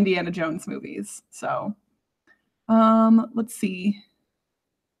 I like Indiana Jones movies. So, let's see.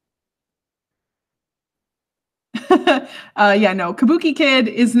 Yeah, no, Kabuki Kid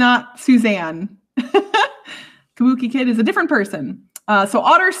is not Suzanne. Kabuki Kid is a different person. So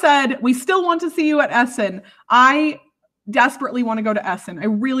Otter said, we still want to see you at Essen. I desperately want to go to Essen. I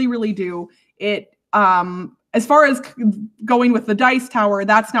really, really do. As far as going with the Dice Tower,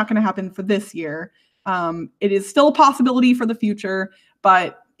 that's not going to happen for this year. It is still a possibility for the future,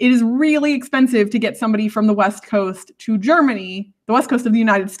 but it is really expensive to get somebody from the West Coast to Germany, the West Coast of the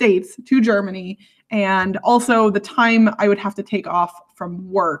United States to Germany. And also the time I would have to take off from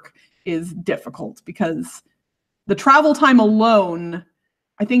work is difficult because the travel time alone,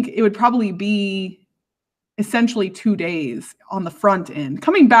 I think it would probably be essentially 2 days on the front end.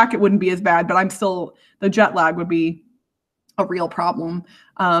 Coming back, it wouldn't be as bad, but the jet lag would be a real problem.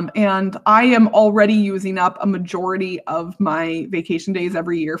 And I am already using up a majority of my vacation days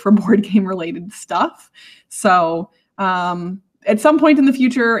every year for board game related stuff. So at some point in the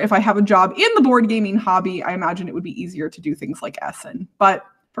future, if I have a job in the board gaming hobby, I imagine it would be easier to do things like Essen. But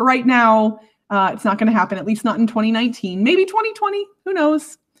for right now, it's not going to happen, at least not in 2019. Maybe 2020. Who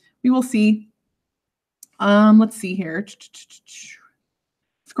knows? We will see. Let's see here.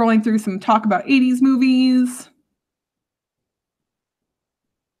 Scrolling through some talk about 80s movies.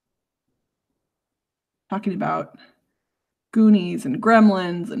 Talking about Goonies and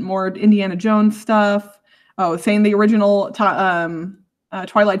Gremlins and more Indiana Jones stuff. Oh, saying the original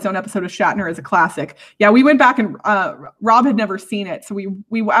Twilight Zone episode of Shatner is a classic. Yeah, we went back and Rob had never seen it. So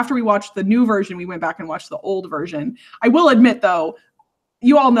we after we watched the new version, we went back and watched the old version. I will admit, though,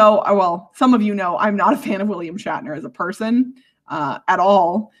 you all know, well, some of you know, I'm not a fan of William Shatner as a person at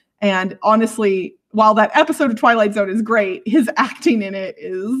all. And honestly, while that episode of Twilight Zone is great, his acting in it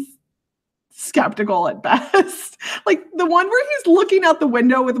is skeptical at best. Like the one where he's looking out the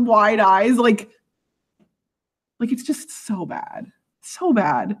window with wide eyes, like it's just so bad. So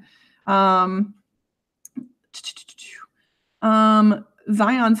bad. Zion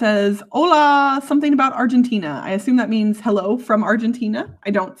says, hola, something about Argentina. I assume that means hello from Argentina. I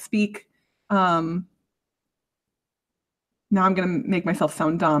don't speak. Now I'm going to make myself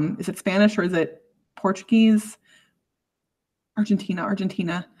sound dumb. Is it Spanish or is it Portuguese?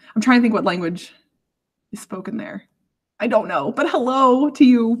 Argentina. I'm trying to think what language is spoken there. I don't know, but hello to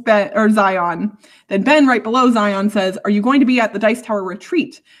you, Ben, or Zion. Then Ben, right below Zion, says, are you going to be at the Dice Tower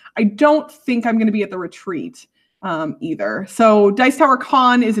retreat? I don't think I'm going to be at the retreat either. So Dice Tower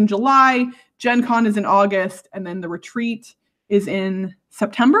Con is in July, Gen Con is in August, and then the retreat is in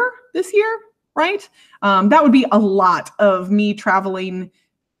September this year, right? That would be a lot of me traveling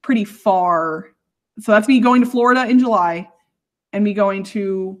pretty far. So that's me going to Florida in July and me going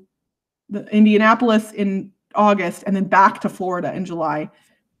to the Indianapolis in August and then back to Florida in July.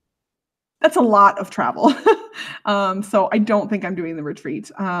 That's a lot of travel. So I don't think I'm doing the retreat.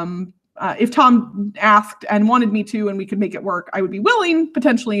 If Tom asked and wanted me to and we could make it work, I would be willing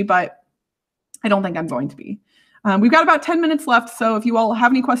potentially, but I don't think I'm going to be. We've got about 10 minutes left. So if you all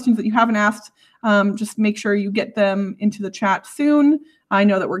have any questions that you haven't asked, just make sure you get them into the chat soon. I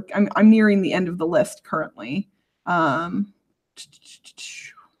know that I'm nearing the end of the list currently.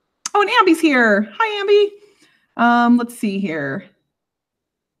 Oh, and Ambi's here. Hi, Ambi. Let's see here.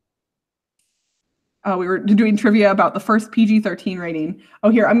 Oh, we were doing trivia about the first PG-13 rating. Oh,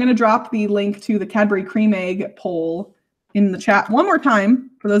 here, I'm going to drop the link to the Cadbury Cream Egg poll in the chat one more time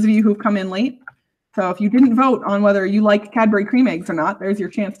for those of you who've come in late. So if you didn't vote on whether you like Cadbury Cream Eggs or not, there's your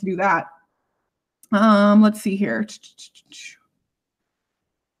chance to do that. Let's see here.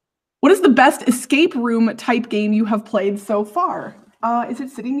 What is the best escape room type game you have played so far? Is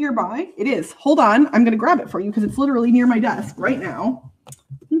it sitting nearby? It is. Hold on. I'm going to grab it for you because it's literally near my desk right now.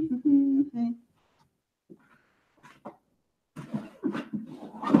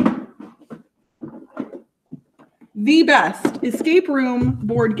 The best escape room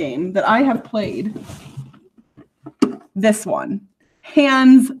board game that I have played, this one.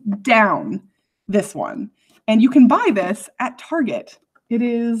 Hands down, this one. And you can buy this at Target. It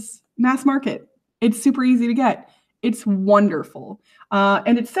is mass market. It's super easy to get. It's wonderful.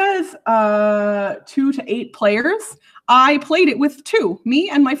 And it says 2 to 8 players. I played it with 2. Me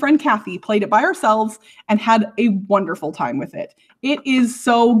and my friend Kathy played it by ourselves and had a wonderful time with it. It is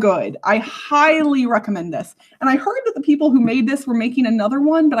so good. I highly recommend this. And I heard that the people who made this were making another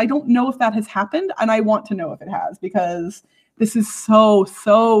one, but I don't know if that has happened. And I want to know if it has because this is so,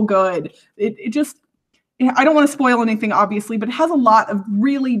 so good. It just, I don't want to spoil anything, obviously, but it has a lot of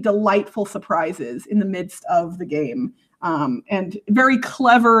really delightful surprises in the midst of the game. And very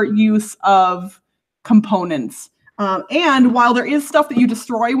clever use of components. And while there is stuff that you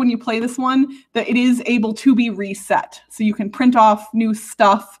destroy when you play this one, that it is able to be reset. So you can print off new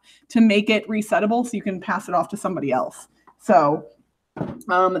stuff to make it resettable so you can pass it off to somebody else. So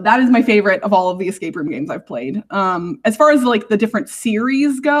that is my favorite of all of the escape room games I've played. As far as like the different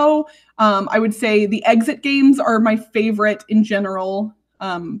series go, I would say the exit games are my favorite in general.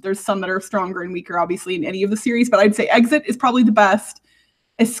 There's some that are stronger and weaker, obviously, in any of the series, but I'd say exit is probably the best.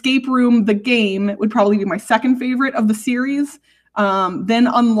 Escape Room, the game, would probably be my second favorite of the series. Then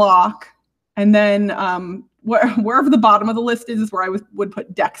Unlock, and then wherever the bottom of the list is where I would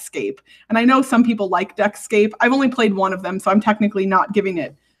put Deckscape. And I know some people like Deckscape. I've only played one of them, so I'm technically not giving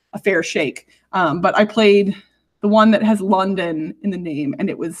it a fair shake. But I played the one that has London in the name, and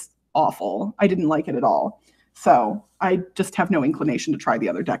it was awful. I didn't like it at all. So I just have no inclination to try the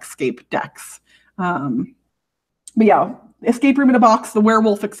other Deckscape decks. But yeah, Escape Room in a Box, The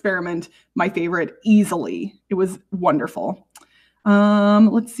Werewolf Experiment, my favorite, easily. It was wonderful.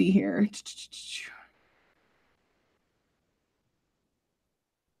 Let's see here.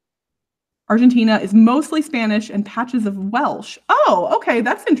 Argentina is mostly Spanish and patches of Welsh. Oh, okay,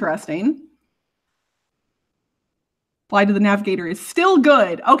 that's interesting. Fly to the Navigator is still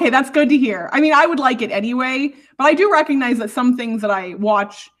good. Okay, that's good to hear. I mean, I would like it anyway, but I do recognize that some things that I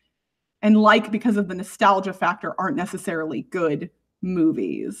watch and like because of the nostalgia factor aren't necessarily good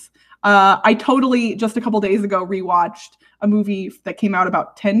movies. I totally, just a couple days ago, rewatched a movie that came out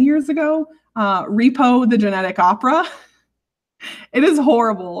about 10 years ago, Repo, the Genetic Opera. It is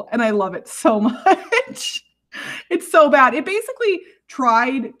horrible, and I love it so much. It's so bad. It basically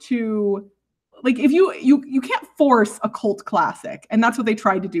tried to, like, if you can't force a cult classic, and that's what they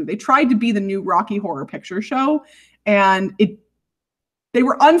tried to do. They tried to be the new Rocky Horror Picture Show, and they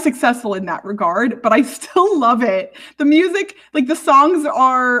were unsuccessful in that regard, but I still love it. The music, like the songs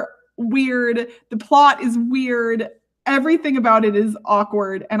are weird, the plot is weird, everything about it is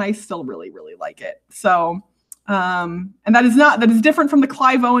awkward, and I still really, really like it. So, and that is different from the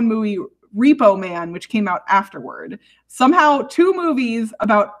Clive Owen movie Repo Man, which came out afterward. Somehow, two movies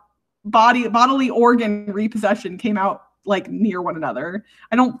about bodily organ repossession came out like near one another.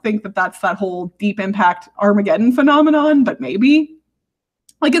 I don't think that that's that whole Deep Impact Armageddon phenomenon, but maybe.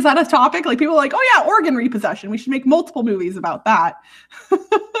 Like, is that a topic? Like, people are like, oh yeah, organ repossession. We should make multiple movies about that.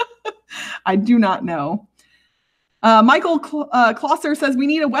 I do not know. Michael Klosser says we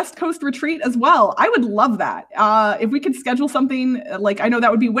need a West Coast retreat as well. I would love that. If we could schedule something, like, I know that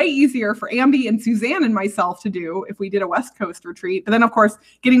would be way easier for Ambi and Suzanne and myself to do if we did a West Coast retreat. But then, of course,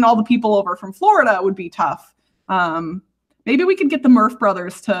 getting all the people over from Florida would be tough. Maybe we could get the Murph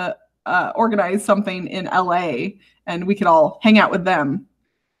brothers to organize something in LA and we could all hang out with them.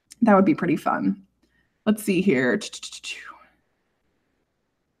 That would be pretty fun. Let's see here.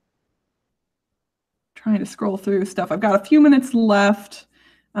 Trying to scroll through stuff. I've got a few minutes left.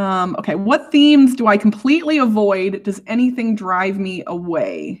 Okay, what themes do I completely avoid? Does anything drive me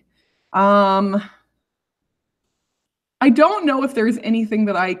away? I don't know if there's anything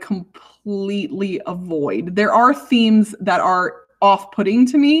that I completely avoid. There are themes that are off-putting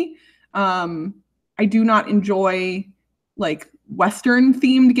to me. I do not enjoy, like, Western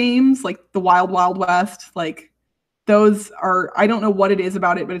themed games, like the Wild Wild West. Like, those are, I don't know what it is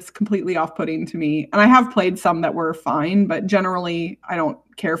about it, but it's completely off-putting to me. And I have played some that were fine, but generally I don't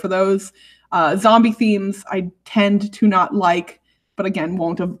care for those. Zombie themes I tend to not like, but again,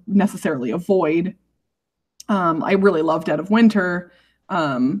 won't necessarily avoid. I really love Dead of Winter,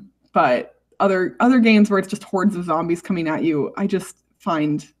 but other games where it's just hordes of zombies coming at you, I just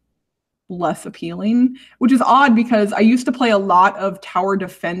find less appealing, which is odd because I used to play a lot of tower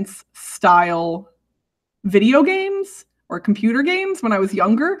defense style video games or computer games when I was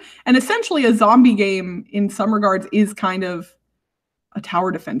younger. And essentially a zombie game in some regards is kind of a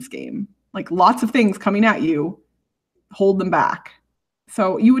tower defense game. Like, lots of things coming at you, hold them back.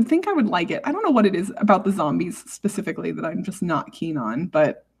 So you would think I would like it. I don't know what it is about the zombies specifically that I'm just not keen on,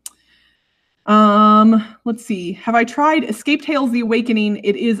 but let's see. Have I tried Escape Tales: The Awakening?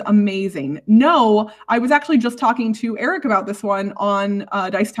 It is amazing. No, I was actually just talking to Eric about this one on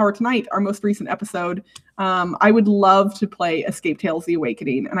Dice Tower Tonight, our most recent episode. I would love to play Escape Tales: The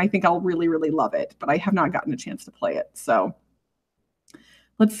Awakening, and I think I'll really, really love it, but I have not gotten a chance to play it. So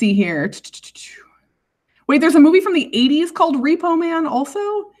let's see here. Wait, there's a movie from the 80s called Repo Man also?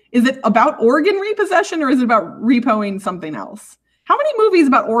 Is it about organ repossession or is it about repoing something else? How many movies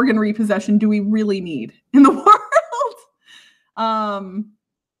about organ repossession do we really need in the world? And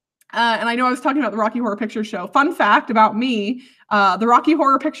I know I was talking about the Rocky Horror Picture Show. Fun fact about me, the Rocky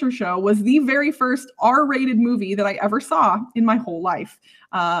Horror Picture Show was the very first R-rated movie that I ever saw in my whole life.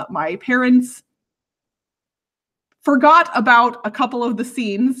 My parents forgot about a couple of the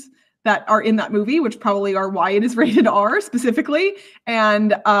scenes that are in that movie, which probably are why it is rated R specifically,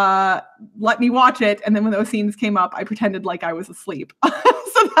 and let me watch it. And then when those scenes came up, I pretended like I was asleep.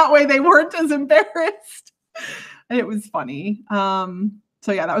 So that way they weren't as embarrassed. It was funny.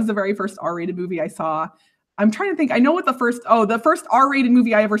 So yeah, that was the very first R-rated movie I saw. I'm trying to think. I know what the first R-rated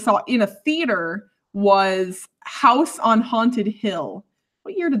movie I ever saw in a theater was House on Haunted Hill.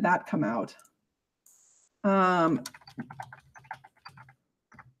 What year did that come out?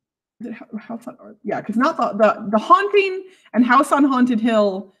 Yeah, because not the Haunting and House on Haunted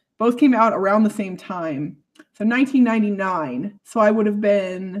Hill both came out around the same time. So 1999. So I would have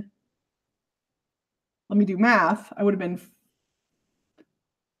been, let me do math. I would have been,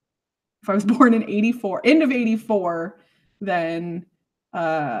 if I was born in 84, end of 84, then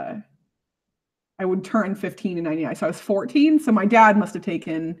I I would turn 15 in 99. So I was 14. So my dad must have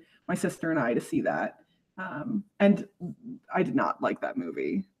taken my sister and I to see that. And I did not like that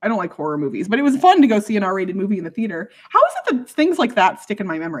movie. I don't like horror movies, but it was fun to go see an R-rated movie in the theater. How is it that things like that stick in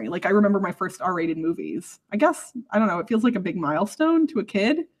my memory? Like I remember my first R-rated movies. I guess, I don't know, it feels like a big milestone to a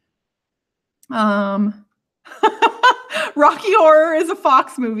kid. Rocky Horror is a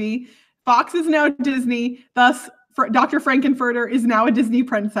Fox movie. Fox is now Disney. Thus, Dr. Frankenfurter is now a Disney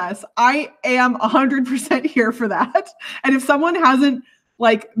princess. I am 100% here for that. And if someone hasn't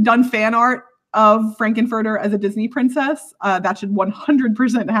like done fan art of Frankenfurter as a Disney princess, that should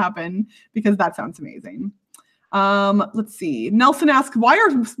 100% happen because that sounds amazing. Let's see. Nelson asks, why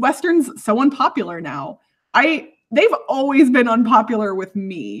are Westerns so unpopular now? They've always been unpopular with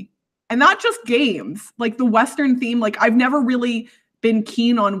me. And not just games, like the Western theme. Like I've never really been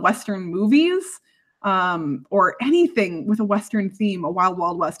keen on Western movies or anything with a Western theme, a Wild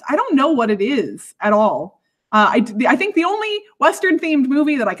Wild West. I don't know what it is at all. I think the only Western themed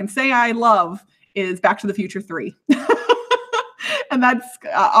movie that I can say I love is Back to the Future 3. And that's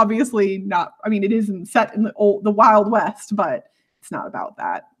obviously not, I mean, it isn't set in the Wild West, but it's not about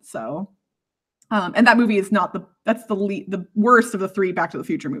that. So, and that movie is not that's the worst of the 3 Back to the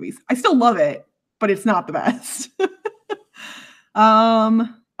Future movies. I still love it, but it's not the best.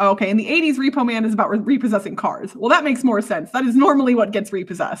 Okay, in the 80s, Repo Man is about repossessing cars. Well, that makes more sense. That is normally what gets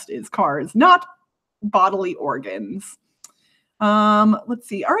repossessed is cars, not bodily organs. Let's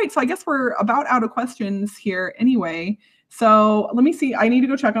see. All right, so I guess we're about out of questions here anyway. So let me see. I need to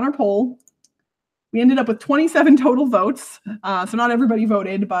go check on our poll. We ended up with 27 total votes. So not everybody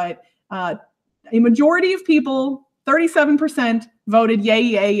voted, but a majority of people, 37%, voted yay,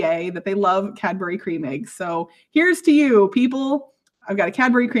 yay, yay, that they love Cadbury cream eggs. So here's to you, people. I've got a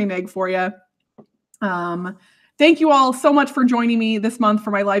Cadbury cream egg for you. Thank you all so much for joining me this month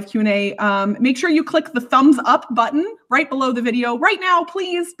for my live Q&A. Make sure you click the thumbs up button right below the video right now,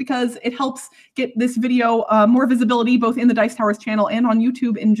 please, because it helps get this video more visibility both in the Dice Towers channel and on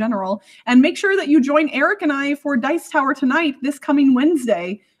YouTube in general. And make sure that you join Eric and I for Dice Tower Tonight this coming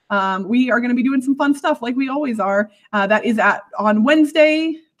Wednesday. We are going to be doing some fun stuff like we always are. That is on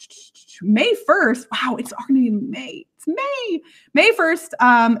Wednesday, May 1st. Wow, it's already May. It's May 1st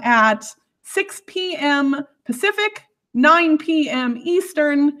at 6 p.m. Pacific, 9 p.m.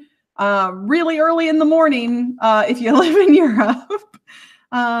 Eastern, really early in the morning if you live in Europe.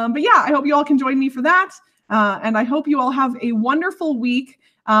 But yeah, I hope you all can join me for that. And I hope you all have a wonderful week.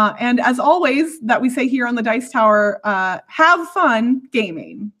 And as always, that we say here on the Dice Tower, have fun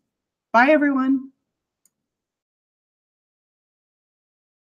gaming. Bye, everyone.